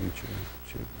interesting thing to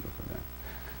look at that.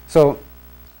 So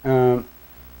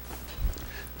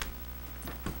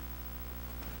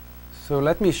so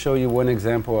let me show you one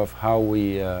example of how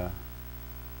we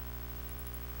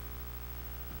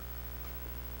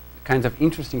kinds of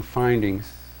interesting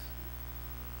findings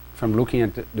from looking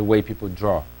at the way people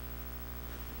draw.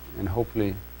 And hopefully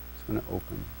it's going to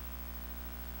open.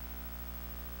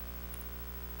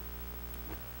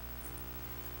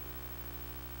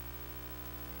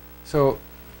 So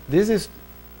this is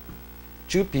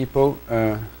 2 people,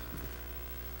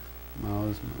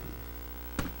 mouse.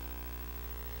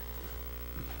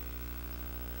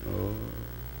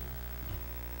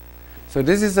 So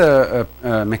this is a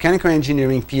mechanical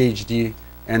engineering PhD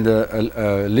and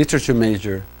a literature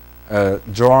major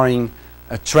drawing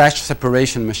a trash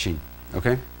separation machine.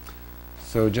 Okay,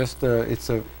 so just it's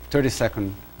a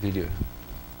 30-second video.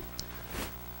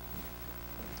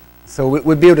 So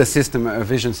we built a system, a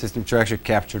vision system, to actually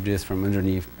capture this from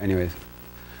underneath. Anyways,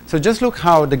 so just look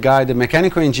how the guy, the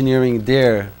mechanical engineering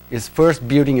there, is first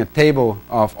building a table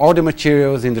of all the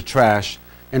materials in the trash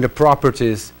and the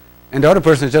properties, and the other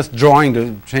person is just drawing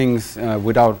the things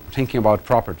without thinking about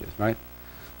properties, right?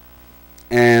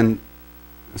 And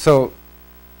so,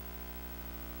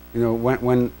 you know,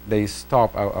 when they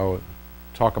stop, I'll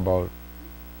talk about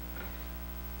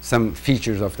some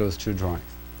features of those two drawings.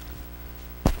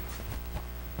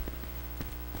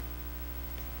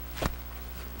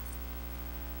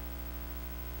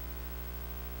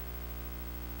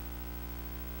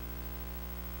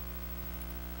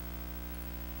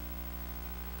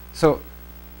 So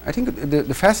I think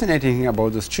the fascinating thing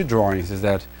about those two drawings is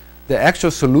that the actual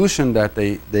solution that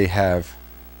they have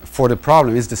for the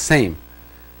problem is the same.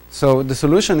 So the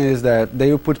solution is that they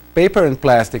will put paper and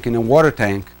plastic in a water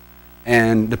tank,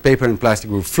 and the paper and plastic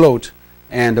will float,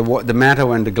 and the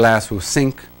metal and the glass will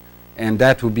sink, and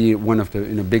that will be one of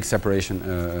the big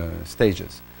separation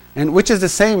stages. And which is the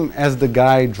same as the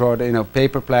guy drew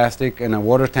paper, plastic, and a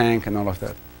water tank and all of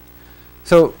that.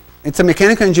 So it's a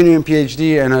mechanical engineering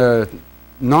PhD and a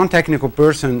non-technical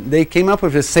person. They came up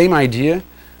with the same idea,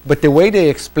 but the way they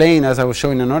explain, as I will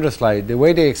show in another slide, the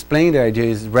way they explain the idea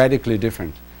is radically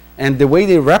different. And the way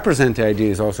they represent the idea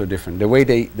is also different. The way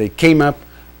they came up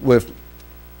with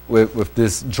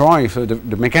this drawing, so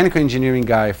the mechanical engineering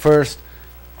guy first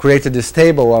created this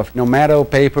table of metal,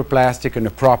 paper, plastic, and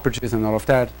the properties and all of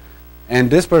that. And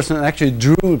this person actually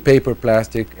drew paper,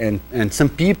 plastic, and some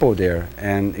people there.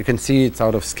 And you can see it's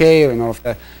out of scale and all of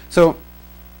that. So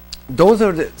those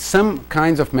are some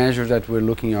kinds of measures that we're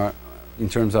looking at in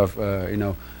terms of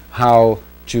how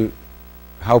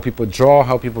people draw,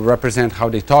 how people represent, how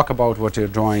they talk about what they're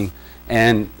drawing,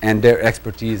 and their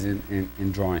expertise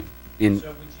in drawing. So would you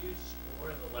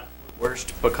score the left one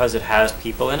worst because it has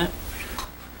people in it?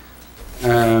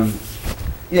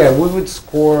 Yeah, we would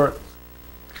score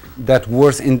that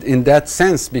worse in that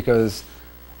sense, because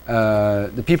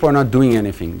the people are not doing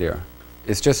anything there.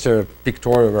 It's just a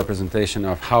pictorial representation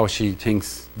of how she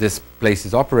thinks this place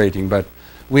is operating. But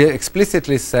we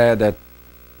explicitly said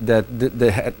that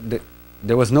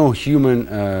there was no human.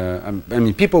 I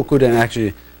mean, people couldn't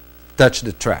actually touch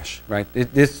the trash, right?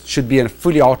 This should be a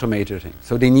fully automated thing.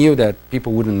 So they knew that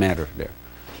people wouldn't matter there.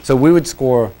 So we would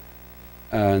score.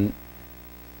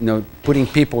 Putting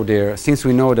people there, since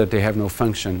we know that they have no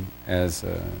function as.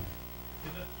 Didn't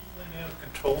people have a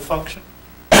control function?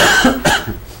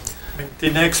 I mean,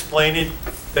 didn't they explain it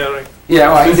there?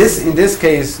 Yeah, well, in this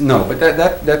case, no. But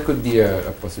that could be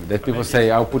a possibility. That people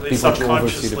say, "I'll put people to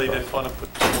oversee the process." Subconsciously, they want to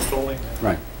put control in there.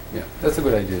 Right. Yeah, that's a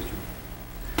good idea too.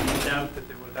 I doubt that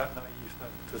they were that naive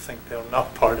to think they're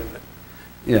not part of it.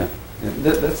 Yeah,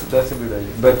 that's a good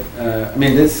idea. But I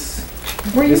mean, this.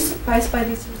 Were you surprised by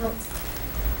these results?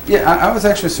 Yeah, I was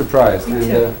actually surprised. Me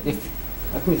and too.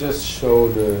 Let me just show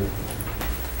the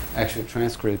actual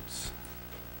transcripts.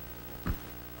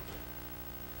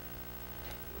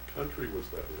 What country was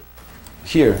that in?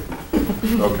 Here.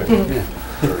 Okay. Yeah.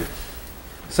 Very.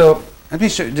 So let me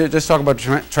just talk about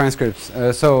transcripts.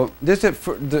 So this is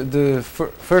the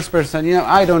first person.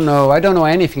 I don't know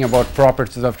anything about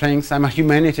properties of things. I'm a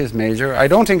humanities major. I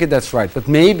don't think that's right. But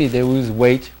maybe they use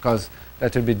weight because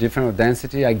that would be different with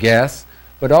density, I guess.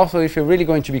 But also, if you're really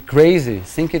going to be crazy,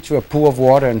 sink it to a pool of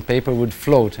water and paper would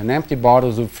float, and empty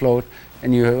bottles would float,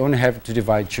 and you only have to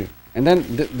divide two. And then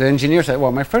the engineer said,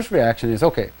 well, my first reaction is,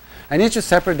 okay, I need to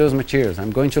separate those materials.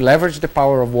 I'm going to leverage the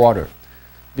power of water,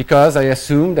 because I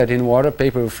assume that in water,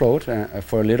 paper will float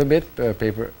for a little bit.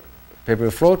 Paper will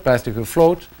float, plastic will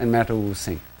float, and metal will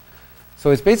sink.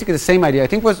 So it's basically the same idea. I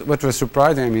think what was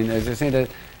surprising, I mean, as I said,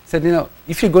 said,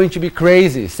 if you're going to be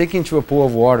crazy, sink into a pool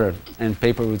of water and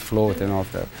paper would float and all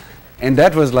of that. And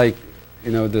that was like,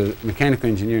 the mechanical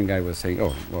engineering guy was saying,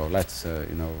 oh, well, let's,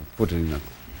 put it in a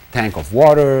tank of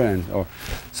water.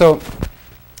 So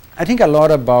I think a lot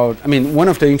about, one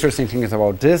of the interesting things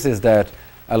about this is that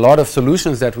a lot of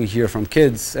solutions that we hear from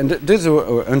kids, and these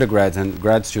are undergrads and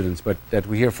grad students, but that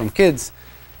we hear from kids,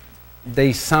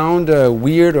 they sound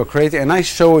weird or crazy. And I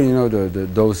show,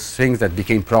 those things that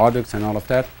became products and all of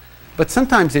that. But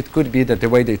sometimes it could be that the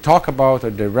way they talk about or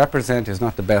they represent is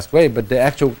not the best way, but the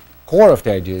actual core of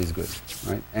the idea is good,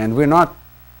 right? And we're not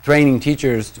training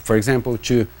teachers, for example,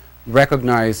 to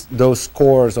recognize those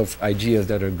cores of ideas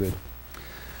that are good.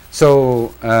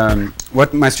 So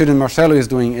what my student Marcelo is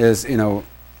doing is,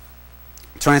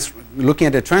 looking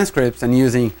at the transcripts and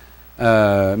using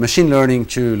machine learning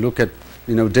to look at,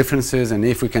 differences, and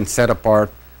if we can set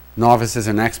apart novices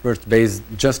and experts based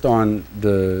just on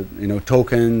the,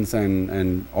 tokens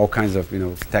and all kinds of,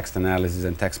 text analysis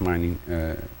and text mining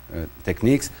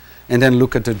techniques, and then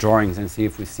look at the drawings and see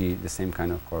if we see the same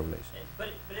kind of correlation. But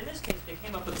in this case, they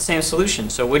came up with the same solution.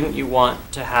 So wouldn't you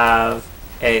want to have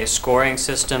a scoring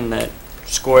system that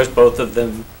scores both of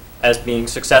them as being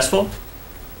successful?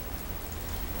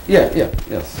 Yes,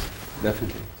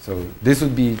 definitely. So this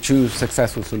would be two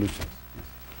successful solutions.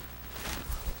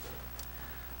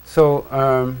 So,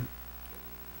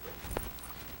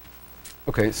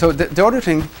 okay, so the other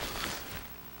thing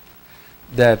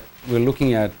that we're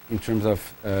looking at in terms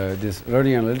of this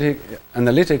learning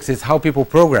analytics is how people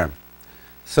program.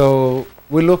 So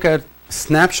we look at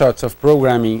snapshots of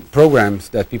programs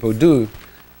that people do,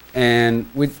 and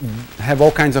we have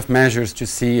all kinds of measures to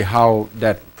see how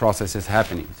that process is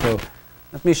happening. So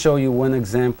let me show you one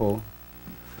example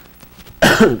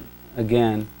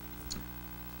again.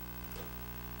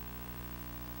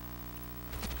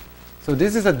 So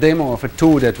this is a demo of a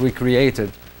tool that we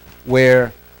created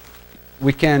where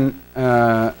we can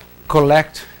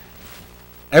collect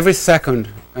every second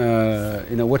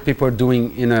what people are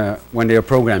doing when they are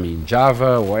programming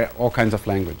Java or all kinds of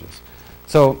languages.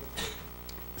 So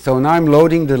now I'm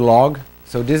loading the log.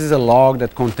 So this is a log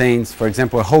that contains, for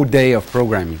example, a whole day of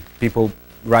programming, people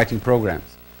writing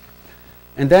programs.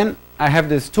 And then I have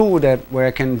this tool where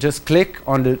I can just click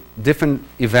on the different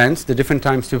events, the different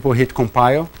times people hit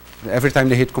compile. Every time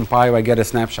they hit compile, I get a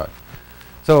snapshot.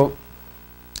 So,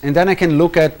 and then I can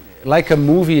look at, like a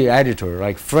movie editor,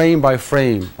 like frame by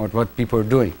frame, what people are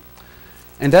doing.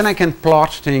 And then I can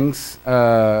plot things,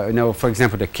 for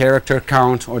example, the character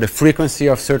count or the frequency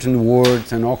of certain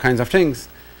words and all kinds of things.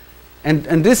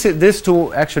 And this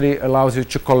tool actually allows you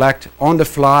to collect on the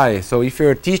fly. So if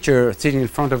you're a teacher sitting in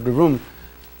front of the room,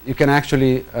 you can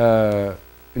actually,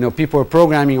 people are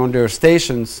programming on their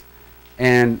stations,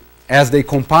 and as they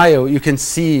compile, you can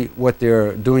see what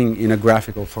they're doing in a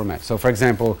graphical format. So for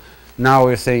example, now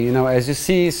we're saying, as you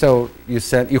see, so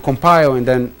you compile, and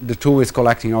then the tool is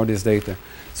collecting all this data.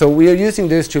 So we are using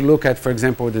this to look at, for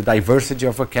example, the diversity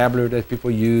of vocabulary that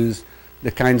people use,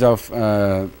 the kinds of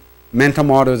mental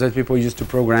models that people use to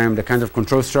program, the kind of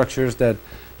control structures that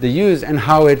they use, and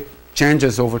how it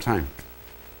changes over time.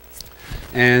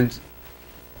 And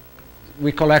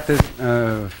we collected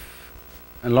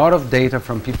a lot of data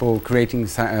from people creating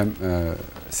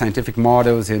scientific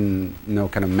models in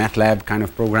kind of MATLAB kind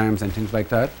of programs and things like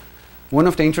that. One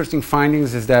of the interesting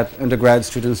findings is that undergrad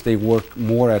students, they work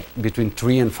more at between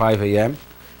 3 and 5 a.m.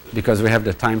 because we have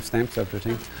the timestamps of the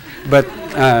thing. But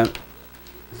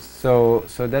so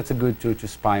that's a good tool to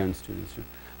spy on students.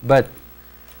 But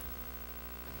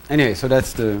anyway, so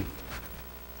that's the.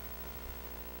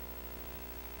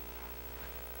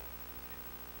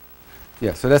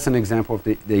 Yeah, so that's an example of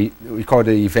we call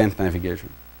the event navigation.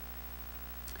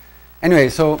 Anyway,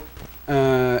 so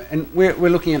and we're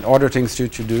looking at other things to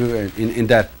do in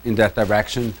that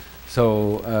direction.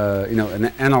 So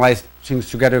analyze things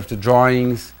together with the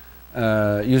drawings,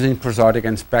 using prosodic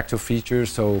and spectral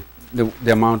features. So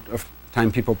the amount of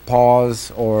time people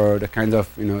pause, or the kind of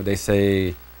they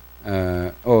say,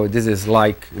 oh, this is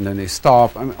like, and then they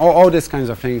stop. I mean, all these kinds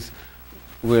of things.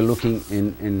 We're looking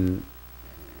in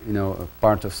a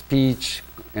part of speech,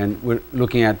 and we're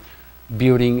looking at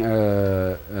building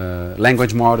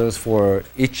language models for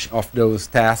each of those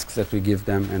tasks that we give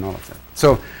them and all of that.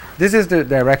 So this is the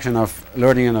direction of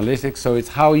learning analytics. So it's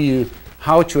how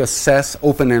to assess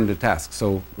open-ended tasks.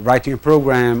 So writing a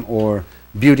program or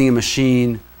building a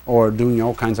machine or doing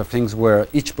all kinds of things where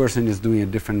each person is doing a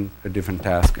different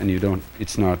task, and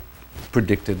it's not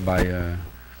predicted by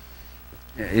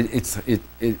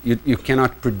you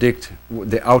cannot predict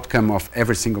the outcome of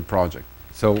every single project.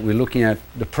 So we're looking at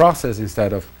the process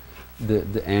instead of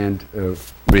the end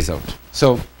result.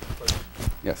 So,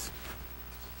 yes.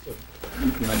 So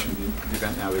you mentioned the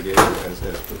event navigator as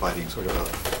providing sort of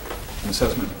an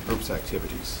assessment of groups'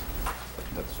 activities.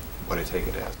 That's what I take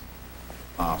it as,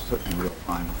 in real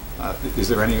time. Is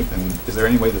there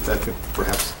any way that could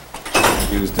perhaps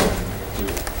be used to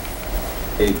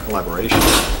aid collaboration?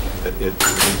 That it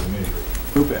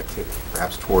is group activity,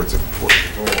 perhaps towards a goal,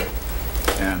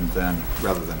 and then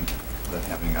rather than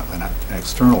having an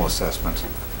external assessment,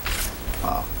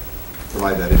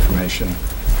 provide that information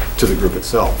to the group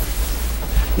itself.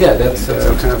 Yeah, that's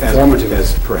kind of formative.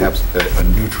 As perhaps a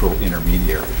neutral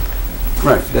intermediary.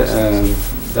 Right.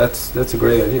 That's a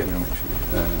great idea.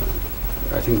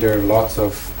 I think there are lots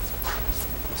of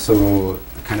So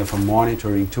kind of a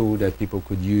monitoring tool that people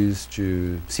could use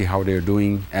to see how they're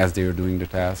doing as they're doing the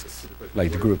tasks,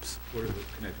 like the groups. What are the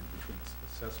connections between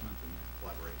assessment and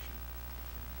collaboration?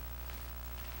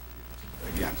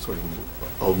 Again, sort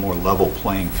of a more level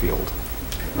playing field.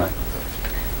 Right.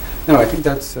 No, I think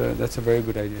that's a very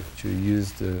good idea to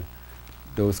use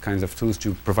those kinds of tools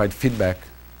to provide feedback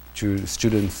to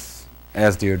students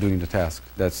as they are doing the task.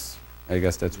 I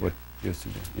guess that's what you used to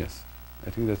do. Yes,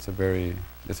 I think that's a very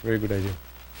good idea.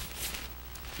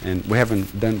 And we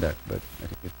haven't done that, but I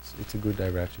think it's a good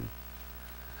direction.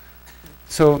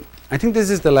 So I think this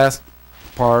is the last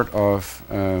part of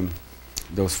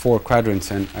those 4 quadrants,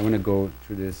 and I want to go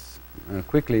through this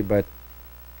quickly, but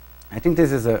I think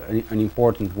this is an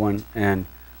important one. And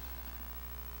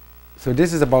so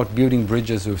this is about building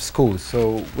bridges with schools.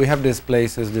 So we have these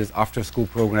places, these after-school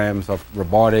programs of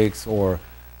robotics or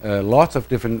lots of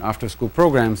different after-school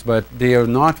programs, but they are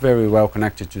not very well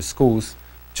connected to schools,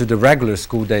 to the regular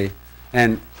school day.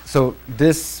 And so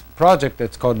this project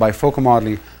that's called bifocal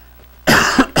modeling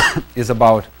is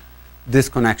about this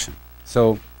connection.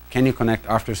 So can you connect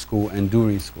after school and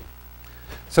during school?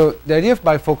 So the idea of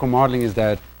bifocal modeling is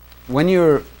that when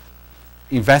you're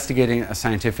investigating a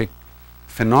scientific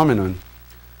phenomenon,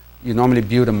 you normally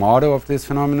build a model of this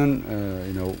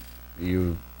phenomenon.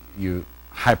 You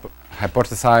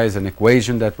hypothesize an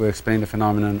equation that will explain the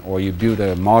phenomenon, or you build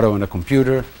a model on a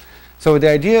computer. So the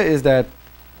idea is that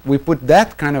we put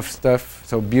that kind of stuff,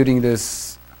 so building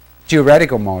these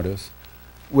theoretical models,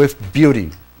 with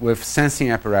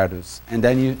sensing apparatus, and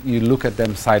then you look at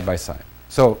them side by side.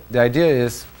 So the idea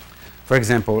is, for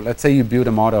example, let's say you build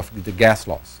a model of the gas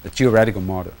laws, a theoretical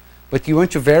model, but you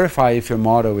want to verify if your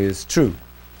model is true.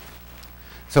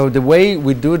 So the way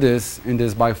we do this in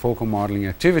these bifocal modeling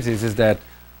activities is that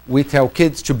we tell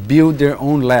kids to build their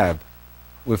own lab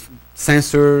with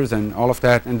sensors and all of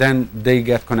that, and then they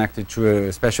get connected to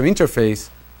a special interface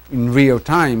in real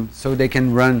time so they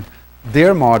can run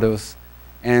their models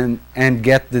and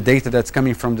get the data that's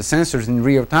coming from the sensors in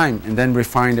real time, and then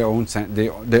refine their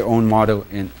own model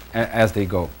as they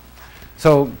go.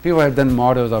 So people have done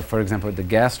models of, for example, the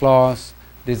gas laws.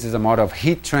 This is a model of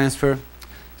heat transfer.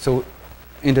 So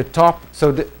in the top,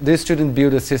 so this student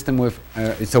built a system with,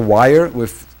 it's a wire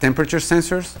with temperature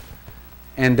sensors,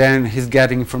 and then he's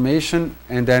getting information,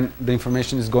 and then the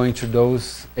information is going to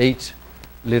those 8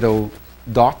 little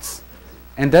dots.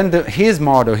 And then his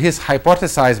model, his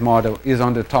hypothesized model, is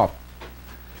on the top.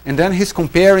 And then he's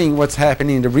comparing what's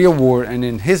happening in the real world and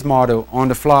in his model on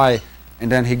the fly,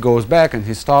 and then he goes back and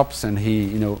he stops and he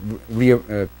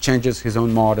changes his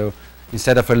own model.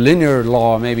 Instead of a linear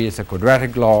law, maybe it's a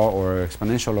quadratic law or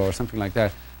exponential law or something like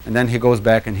that. And then he goes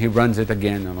back and he runs it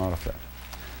again and all of that.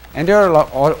 And there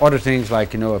are other things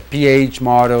like a pH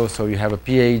model, so you have a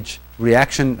pH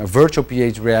reaction, a virtual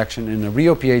pH reaction and a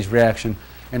real pH reaction.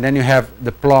 And then you have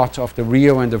the plot of the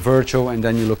real and the virtual, and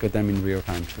then you look at them in real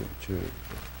time too.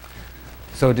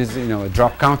 So this is a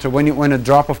drop counter. When a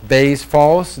drop of base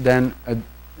falls, then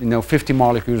 50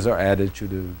 molecules are added to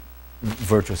the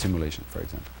virtual simulation, for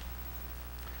example.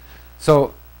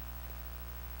 So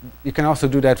you can also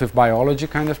do that with biology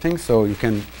kind of things. So you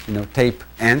can tape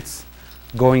ants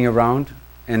going around,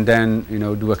 and then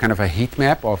do a kind of a heat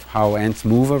map of how ants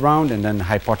move around, and then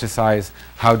hypothesize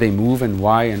how they move and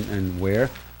why and where.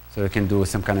 So you can do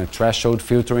some kind of threshold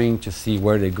filtering to see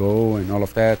where they go and all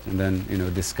of that, and then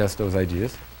discuss those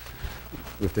ideas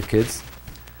with the kids.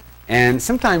 And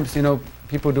sometimes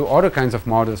people do other kinds of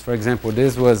models. For example,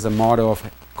 this was a model of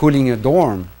cooling a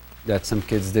dorm that some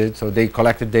kids did. So they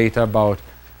collected data about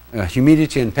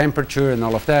humidity and temperature and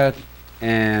all of that,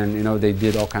 and they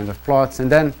did all kinds of plots,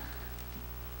 and then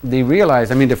they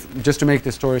realized, just to make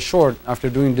the story short, after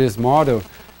doing this model,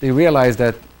 they realized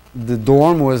that the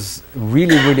dorm was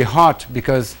really, really hot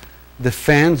because the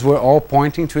fans were all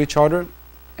pointing to each other,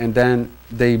 and then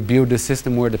they built a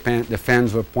system where the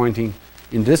fans were pointing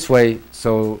in this way,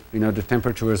 so the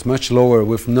temperature was much lower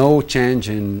with no change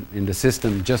in the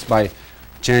system, just by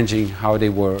changing how they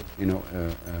were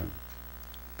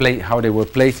how they were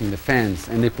placing the fans,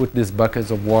 and they put these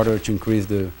buckets of water to increase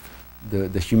the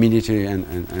humidity and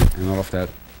all of that.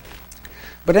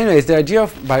 But anyways, the idea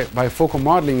of bifocal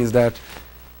modeling is that,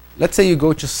 let's say you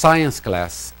go to science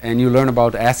class and you learn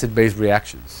about acid-base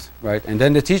reactions, right? And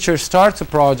then the teacher starts a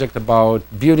project about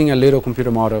building a little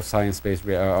computer model of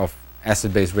of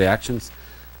acid-base reactions.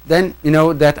 Then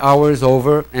that hour is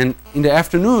over, and in the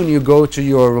afternoon you go to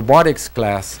your robotics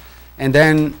class, and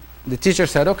then the teacher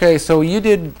said, okay, so you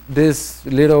did this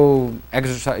little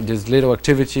exercise, this little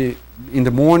activity in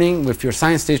the morning with your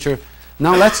science teacher.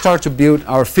 Now let's start to build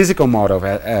our physical model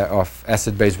of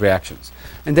acid-base reactions.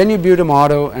 And then you build a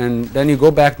model, and then you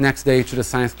go back next day to the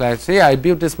science class, say, yeah, I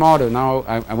built this model, now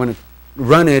I want to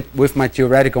run it with my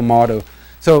theoretical model.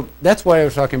 So that's why I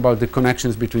was talking about the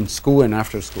connections between school and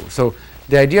after school. So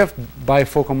the idea of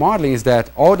bifocal modeling is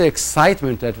that all the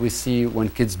excitement that we see when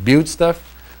kids build stuff,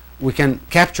 we can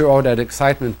capture all that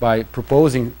excitement by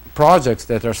proposing projects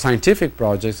that are scientific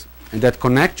projects and that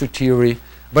connect to theory,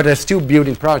 but are still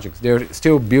building projects. They're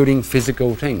still building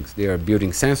physical things. They are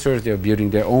building sensors. They are building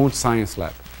their own science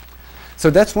lab. So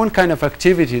that's one kind of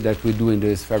activity that we do in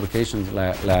these fabrication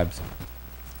labs.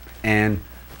 And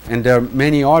there are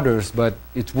many others, but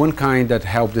it's one kind that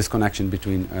helps this connection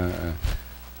between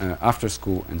after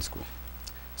school and school.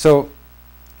 So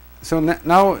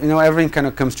now everything kind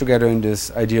of comes together in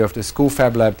this idea of the school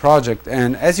fab lab project.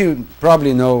 And as you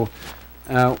probably know,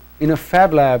 in a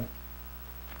fab lab,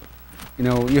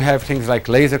 you have things like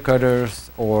laser cutters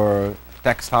or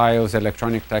textiles,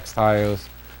 electronic textiles,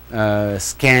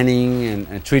 scanning and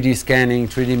 3D scanning,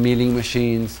 3D milling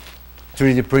machines,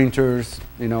 3D printers,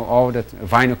 all that,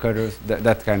 vinyl cutters,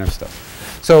 that kind of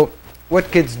stuff. So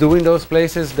what kids do in those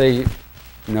places, they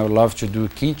love to do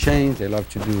keychains, they love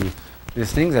to do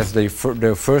these things as their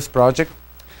first project.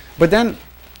 But then,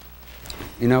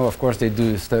 of course, they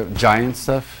do giant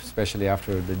stuff, especially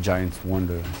after the Giants won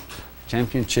the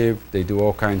championship. They do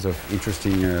all kinds of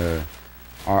interesting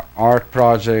art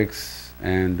projects,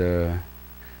 and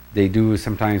they do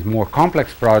sometimes more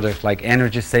complex projects like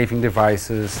energy-saving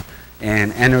devices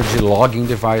and energy logging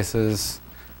devices.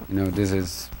 This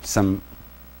is some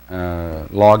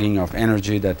logging of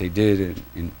energy that they did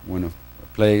in one of the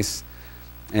place.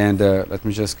 And let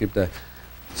me just skip that.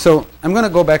 So I'm going to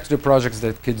go back to the projects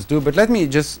that kids do, but let me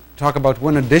just talk about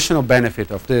one additional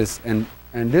benefit of this. And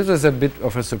this was a bit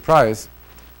of a surprise,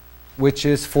 which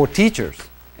is for teachers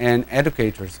and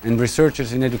educators and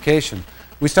researchers in education.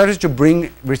 We started to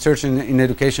bring research in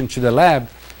education to the lab.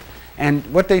 And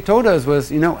what they told us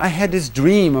was, I had this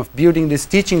dream of building this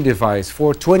teaching device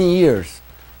for 20 years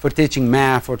for teaching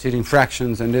math or teaching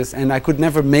fractions and this, and I could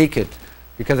never make it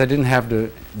because I didn't have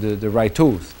the right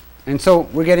tools. And so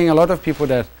we're getting a lot of people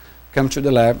that come to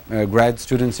the lab, grad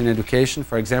students in education,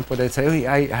 for example, they say, hey,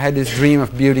 I had this dream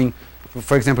of building,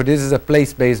 for example, this is a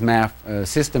place-based math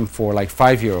system for like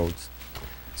 5-year-olds.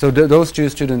 So those two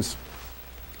students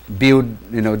build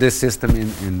this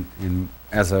system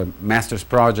as a master's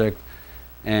project,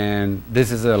 and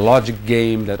this is a logic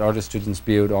game that other students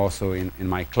build also in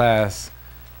my class.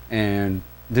 And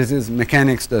this is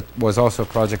mechanics that was also a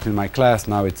project in my class.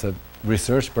 Now it's a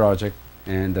research project,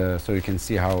 and so you can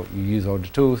see how you use all the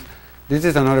tools. This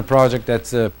is another project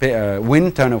that's a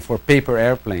wind tunnel for paper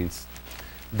airplanes.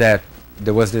 That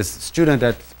there was this student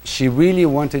that she really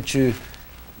wanted to,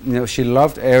 she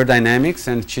loved aerodynamics,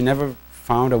 and she never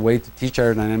found a way to teach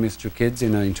aerodynamics to kids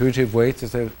in an intuitive way.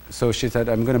 So she said,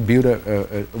 I'm going to build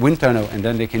a wind tunnel, and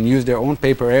then they can use their own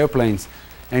paper airplanes.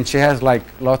 And she has like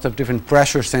lots of different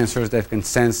pressure sensors that can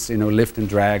sense, lift and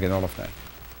drag and all of that.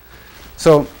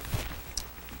 So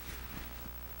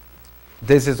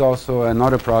this is also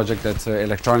another project that's an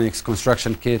electronics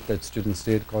construction kit that students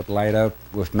did called Light Up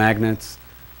with magnets.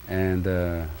 And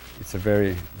it's a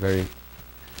very, very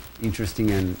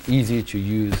interesting and easy to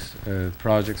use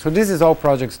project. So this is all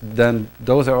projects done,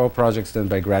 those are all projects done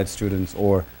by grad students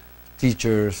or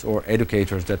teachers or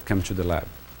educators that come to the lab.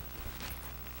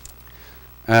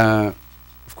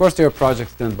 Of course, there are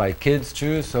projects done by kids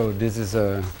too. So this is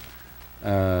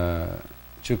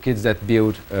two kids that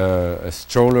build a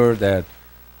stroller that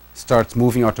starts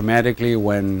moving automatically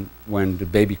when the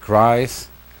baby cries,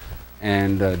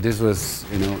 and this was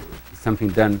something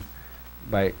done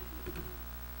by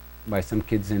some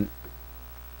kids in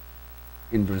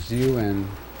Brazil, and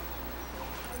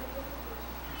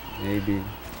maybe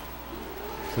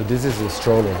so this is a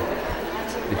stroller.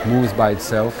 It moves by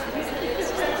itself.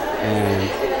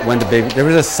 And when the baby, there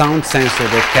is a sound sensor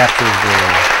that captures the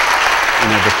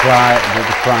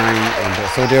crying, and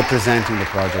so they're presenting the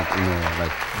project in a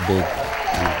like big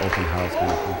open house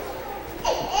kind of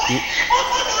thing.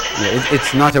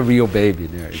 It's not a real baby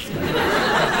there. It's like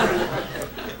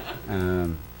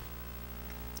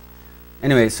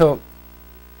anyway, so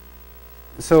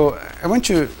I want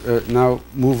to now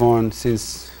move on,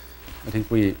 since I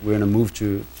think we're going to move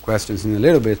to questions in a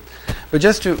little bit, but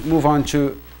just to move on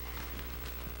to.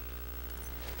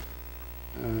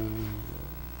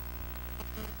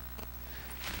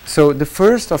 So the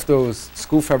first of those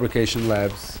school fabrication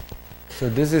labs, so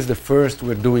this is the first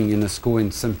we're doing in a school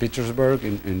in St. Petersburg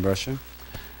in Russia.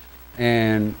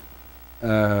 And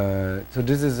so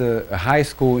this is a high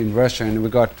school in Russia, and we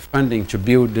got funding to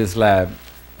build this lab.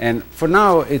 And for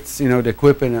now, it's, the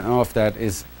equipment and all of that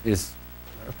is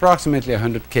approximately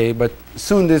 100K, but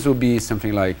soon this will be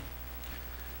something like,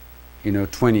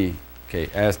 20K.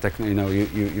 As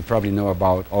you probably know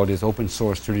about all these open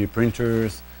source 3D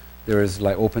printers. There is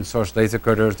like open source laser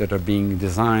cutters that are being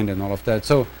designed and all of that.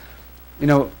 So,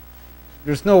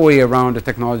 there's no way around the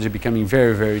technology becoming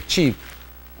very, very cheap.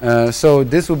 So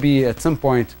this will be at some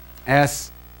point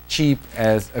as cheap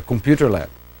as a computer lab.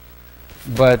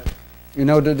 But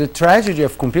the tragedy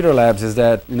of computer labs is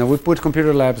that we put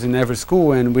computer labs in every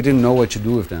school and we didn't know what to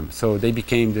do with them. So they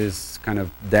became this kind of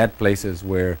dead places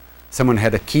where someone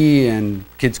had a key and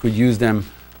kids could use them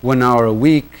 1 hour a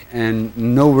week, and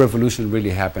no revolution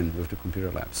really happened with the computer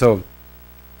lab. So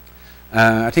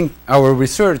I think our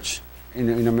research,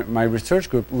 my research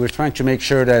group, we're trying to make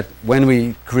sure that when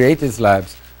we create these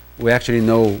labs, we actually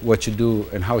know what to do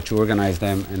and how to organize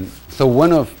them. And so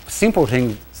one of simple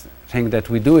thing that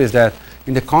we do is that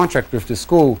in the contract with the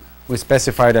school, we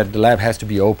specify that the lab has to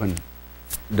be open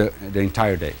the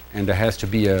entire day, and there has to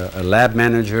be a lab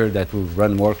manager that will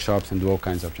run workshops and do all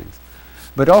kinds of things.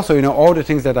 But also, all the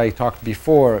things that I talked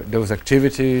before, those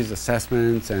activities,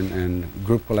 assessments, and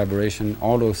group collaboration,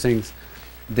 all those things,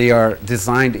 they are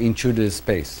designed into this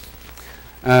space.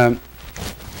 I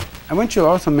want to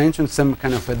also mention some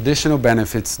kind of additional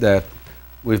benefits that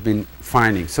we've been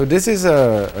finding. So this is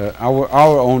our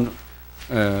own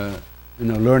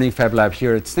learning fab lab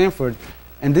here at Stanford,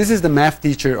 and this is the math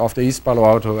teacher of the East Palo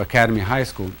Alto Academy High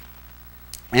School.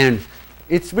 And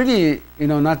it's really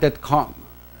not that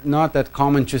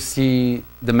common to see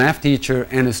the math teacher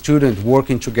and a student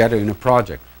working together in a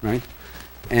project, right?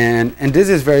 And this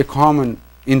is very common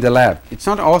in the lab. It's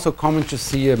not also common to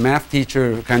see a math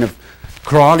teacher kind of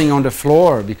crawling on the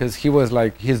floor because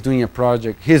he's doing a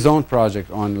project, his own project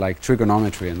on like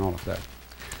trigonometry and all of that.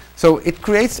 So it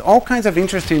creates all kinds of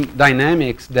interesting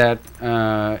dynamics that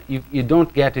you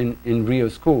don't get in real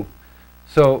school.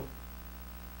 So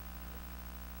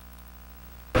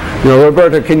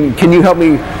Roberto, can you help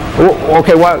me?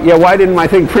 Okay, why didn't my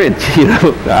thing print?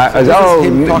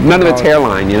 None of it's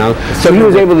hairline. So he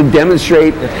was able to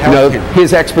demonstrate,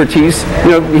 his expertise.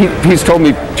 He's told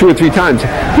me 2 or 3 times.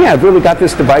 Yeah, I've really got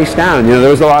this device down. There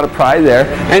was a lot of pride there,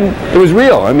 and it was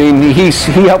real. I mean, he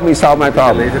helped me solve my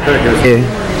problem.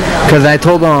 Because I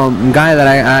told guy that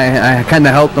I kind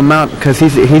of helped him out because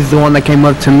he's the one that came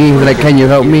up to me. He was like, "Can you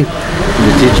help me?"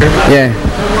 The teacher? Yeah.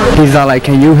 He's all like,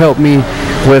 "Can you help me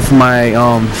with my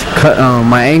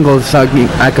my angles so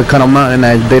I could cut them out?" And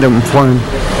I did them for him.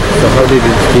 So how did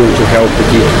it feel to help the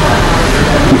teacher?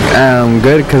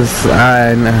 Good, because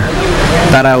I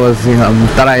thought I was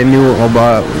thought I knew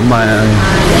about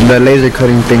the laser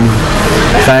cutting thing.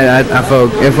 So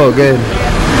it felt good.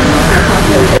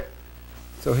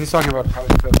 So he's talking about how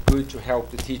it felt good to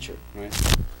help the teacher, right?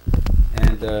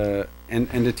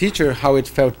 And the teacher, how it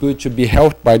felt good to be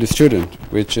helped by the student,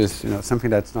 which is something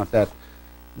that's not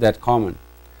that common.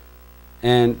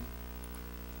 And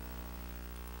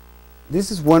this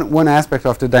is one aspect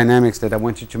of the dynamics that I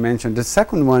wanted to mention. The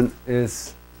second one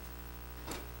is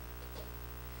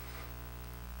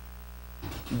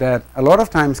that a lot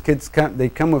of times kids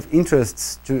come with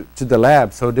interests to the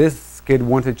lab. So this kid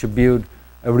wanted to build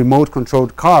a remote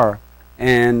controlled car,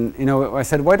 and I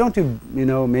said, why don't you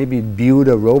maybe build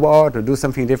a robot or do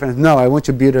something different? No, I want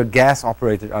to build a gas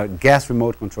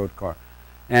remote controlled car,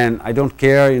 and I don't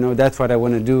care, that's what I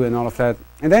want to do and all of that.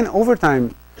 And then over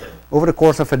time, over the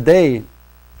course of a day,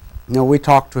 we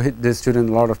talked to this student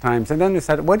a lot of times, and then we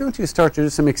said, why don't you start to do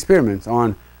some experiments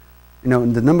on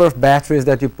the number of batteries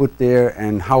that you put there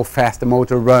and how fast the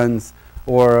motor runs,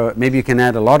 or maybe you can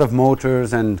add a lot of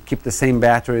motors and keep the same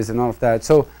batteries and all of that.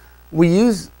 So we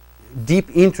use deep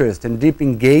interest and deep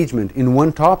engagement in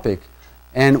one topic,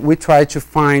 and we try to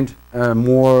find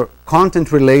more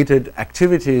content-related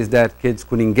activities that kids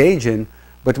could engage in,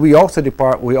 but we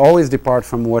always depart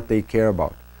from what they care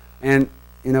about. And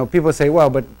people say, well,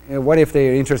 but what if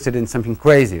they're interested in something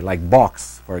crazy, like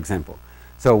box, for example?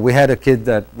 So we had a kid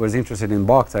that was interested in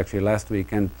box actually last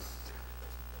week, and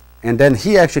then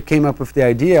he actually came up with the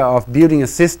idea of building a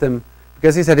system,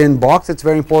 because he said in box it's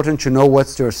very important to know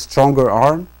what's your stronger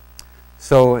arm.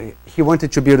 So he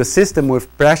wanted to build a system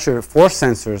with pressure force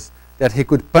sensors that he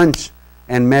could punch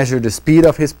and measure the speed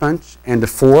of his punch and the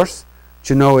force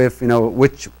to know if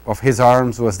which of his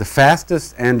arms was the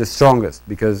fastest and the strongest,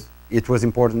 because it was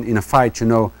important in a fight to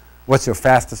know what's your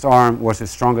fastest arm, what's your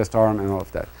strongest arm, and all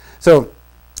of that. So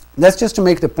that's just to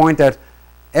make the point that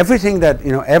everything that,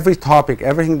 every topic,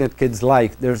 everything that kids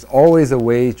like, there's always a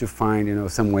way to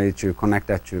find, some way to connect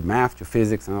that to math, to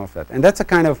physics, and all of that. And that's a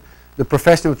kind of the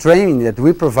professional training that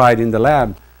we provide in the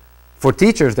lab for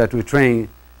teachers that we train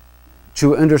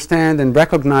to understand and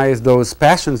recognize those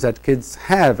passions that kids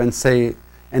have and say,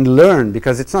 and learn,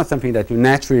 because it's not something that you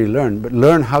naturally learn, but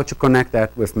learn how to connect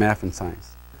that with math and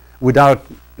science without,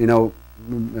 you know,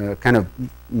 kind of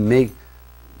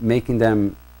making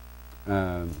them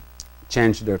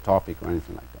change their topic or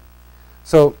anything like that.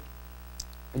 So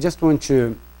I just want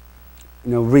to,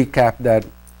 you know, recap that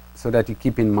so that you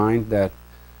keep in mind that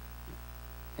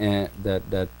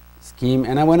that scheme.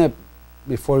 And I want to,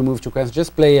 before we move to questions,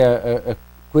 just play a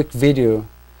quick video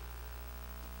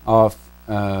of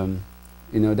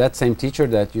you know, that same teacher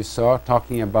that you saw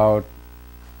talking about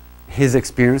his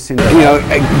experience in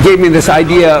the gave me this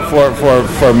idea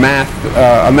for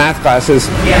math classes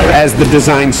as the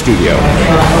design studio,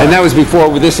 and that was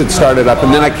before this had started up.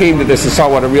 And then I came to this and saw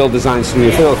what a real design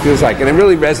studio feels like, and it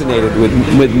really resonated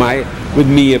with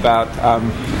me about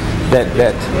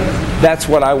that's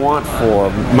what I want for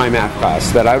my math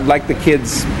class. That I would like the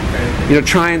kids, you know,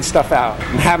 trying stuff out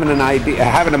and having an idea,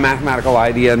 having a mathematical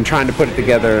idea, and trying to put it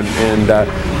together, and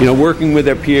you know, working with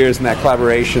their peers and that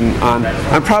collaboration on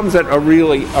problems that are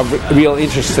really of real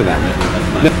interest to them.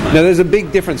 Now, there's a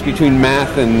big difference between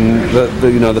math and the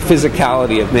you know, the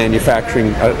physicality of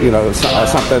manufacturing. You know,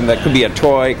 something that could be a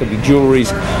toy, it could be jewelry,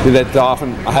 that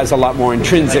often has a lot more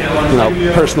intrinsic, you know,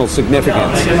 personal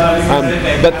significance.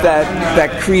 But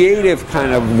that creative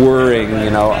kind of whirring, you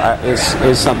know,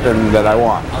 is something that I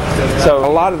want. So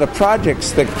a lot of the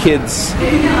projects that kids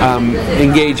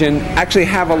engage in actually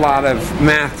have a lot of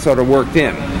math sort of worked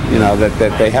in. You know,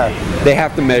 that they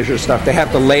have to measure stuff, they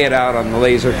have to lay it out on the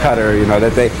laser cutter. You know,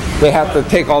 that they have to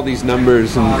take all these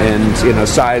numbers and you know,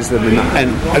 size them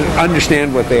and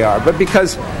understand what they are. But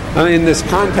because in this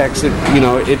context,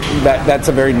 that's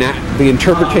a very the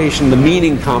interpretation, the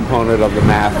meaning component of the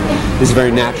math is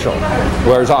very natural.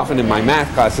 Whereas often in my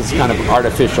math class, it's kind of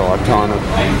artificial. I'm telling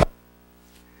them.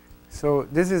 So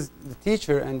this is the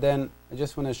teacher, and then I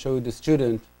just want to show the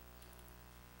student.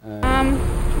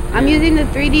 I'm using the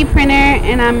 3D printer,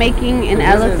 and I'm making an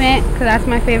elephant because that's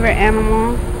my favorite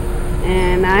animal.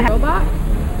 And I have a robot.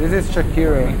 This is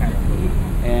Shakira,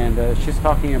 and she's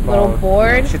talking about little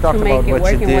board she talked to make about it what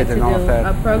work she and did what to and all do. of that.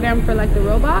 A program for like the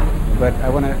robot. But I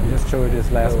want to just show you this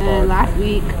last part. And last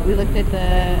week we looked at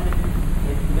the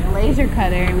laser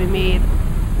cutter, and we made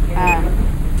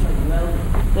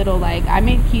little, like, I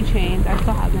made keychains. I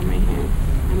still have them right here.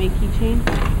 I made keychains.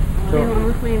 So,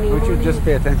 would you just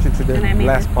pay attention to the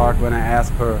last part when I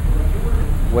ask her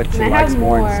what she likes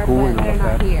more in school and all of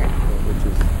that? Here.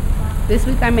 This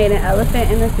week I made an elephant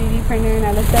in the 3D printer, and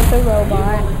I looked at the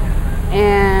robot,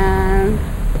 and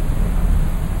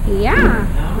yeah,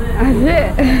 that's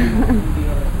it.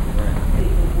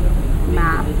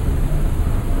 Math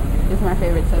is my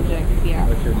favorite subject, yeah.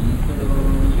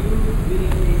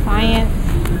 Science.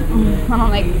 I don't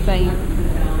like science.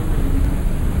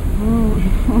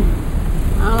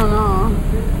 I don't know.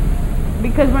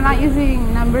 Because we're not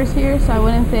using numbers here, so I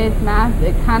wouldn't say it's math.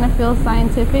 It kind of feels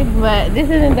scientific, but this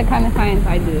isn't the kind of science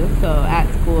I do so at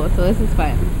school, so this is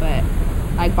fun. But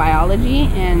like biology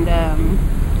and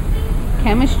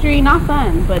chemistry, not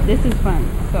fun, but this is fun.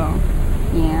 So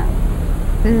yeah,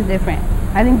 this is different.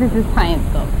 I think this is science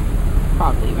though,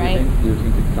 probably, right? You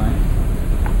think it's science?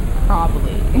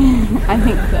 Probably. I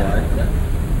think so.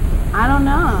 I don't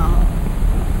know.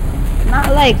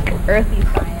 Not like earthy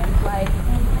science, like,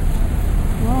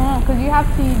 because you have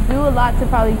to do a lot to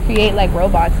probably create like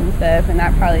robots and stuff, and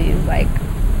that probably is like.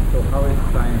 So how is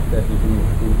science that you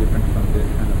do different from this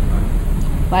kind of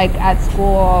science? Like at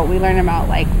school, we learn about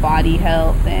like body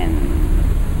health and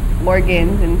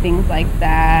organs and things like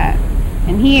that,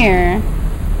 and here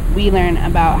we learn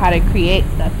about how to create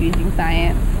stuff using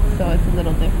science. So it's a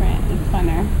little different. It's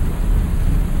funner.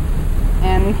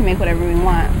 And we can make whatever we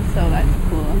want, so that's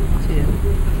cool too.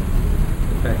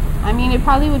 Okay. I mean, it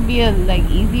probably would be like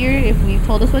easier if we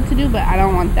told us what to do, but I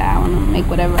don't want that. I want to make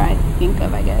whatever I think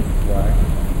of, I guess. Why?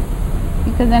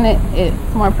 Because then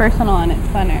it's more personal and it's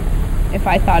funner. If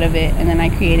I thought of it and then I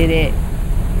created it,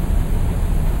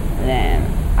 then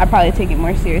I'd probably take it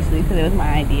more seriously because it was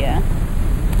my idea.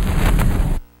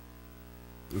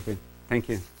 Okay, thank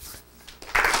you.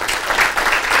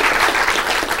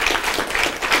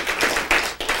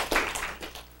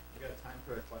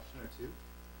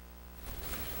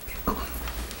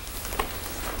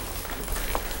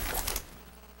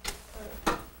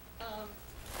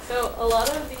 So a lot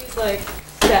of these like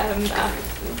STEM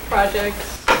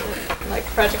projects, like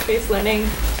project-based learning,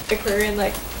 occur in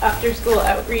like after-school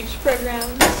outreach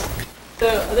programs. So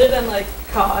other than like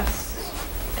cost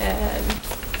and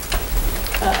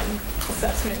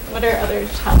assessment, what are other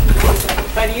challenges?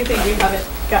 Why do you think we haven't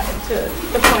gotten to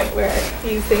the point where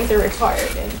these things are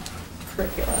required in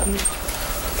curriculum?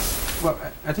 Well,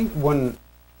 I think one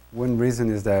reason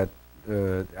is that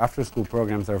after-school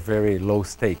programs are very low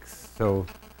stakes. So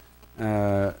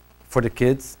for the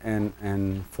kids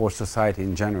and for society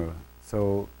in general.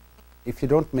 So if you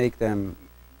don't make them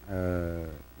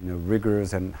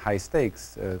rigorous and high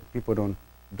stakes, people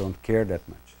don't care that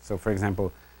much. So for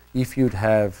example, if you'd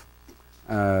have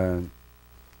in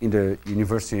the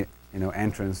university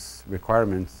entrance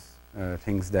requirements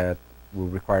things that will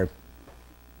require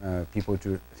people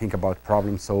to think about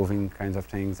problem solving kinds of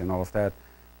things and all of that,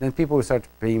 then people will start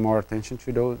paying more attention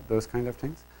to those kinds of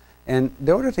things. And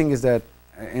the other thing is that,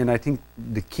 and I think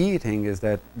the key thing is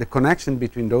that the connection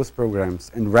between those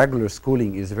programs and regular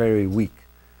schooling is very weak.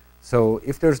 So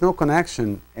if there's no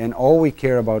connection and all we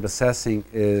care about assessing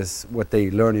is what they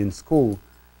learn in school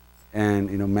and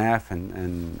math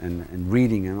and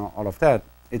reading and all of that,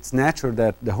 it's natural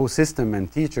that the whole system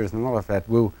and teachers and all of that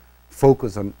will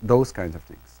focus on those kinds of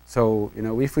things. So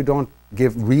if we don't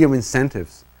give real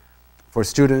incentives for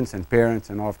students and parents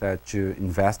and all of that to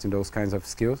invest in those kinds of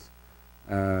skills,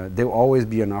 there will always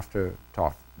be an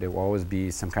afterthought. There will always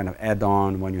be some kind of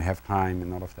add-on when you have time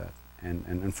and all of that. And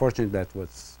unfortunately,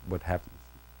 that's what happens.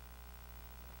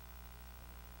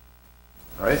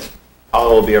 All right. I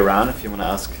will be around if you want to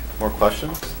ask more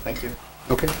questions. Thank you.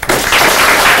 Okay.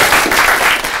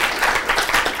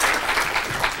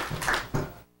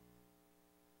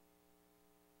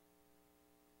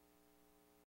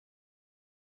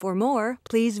 For more,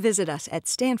 please visit us at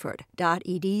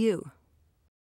stanford.edu.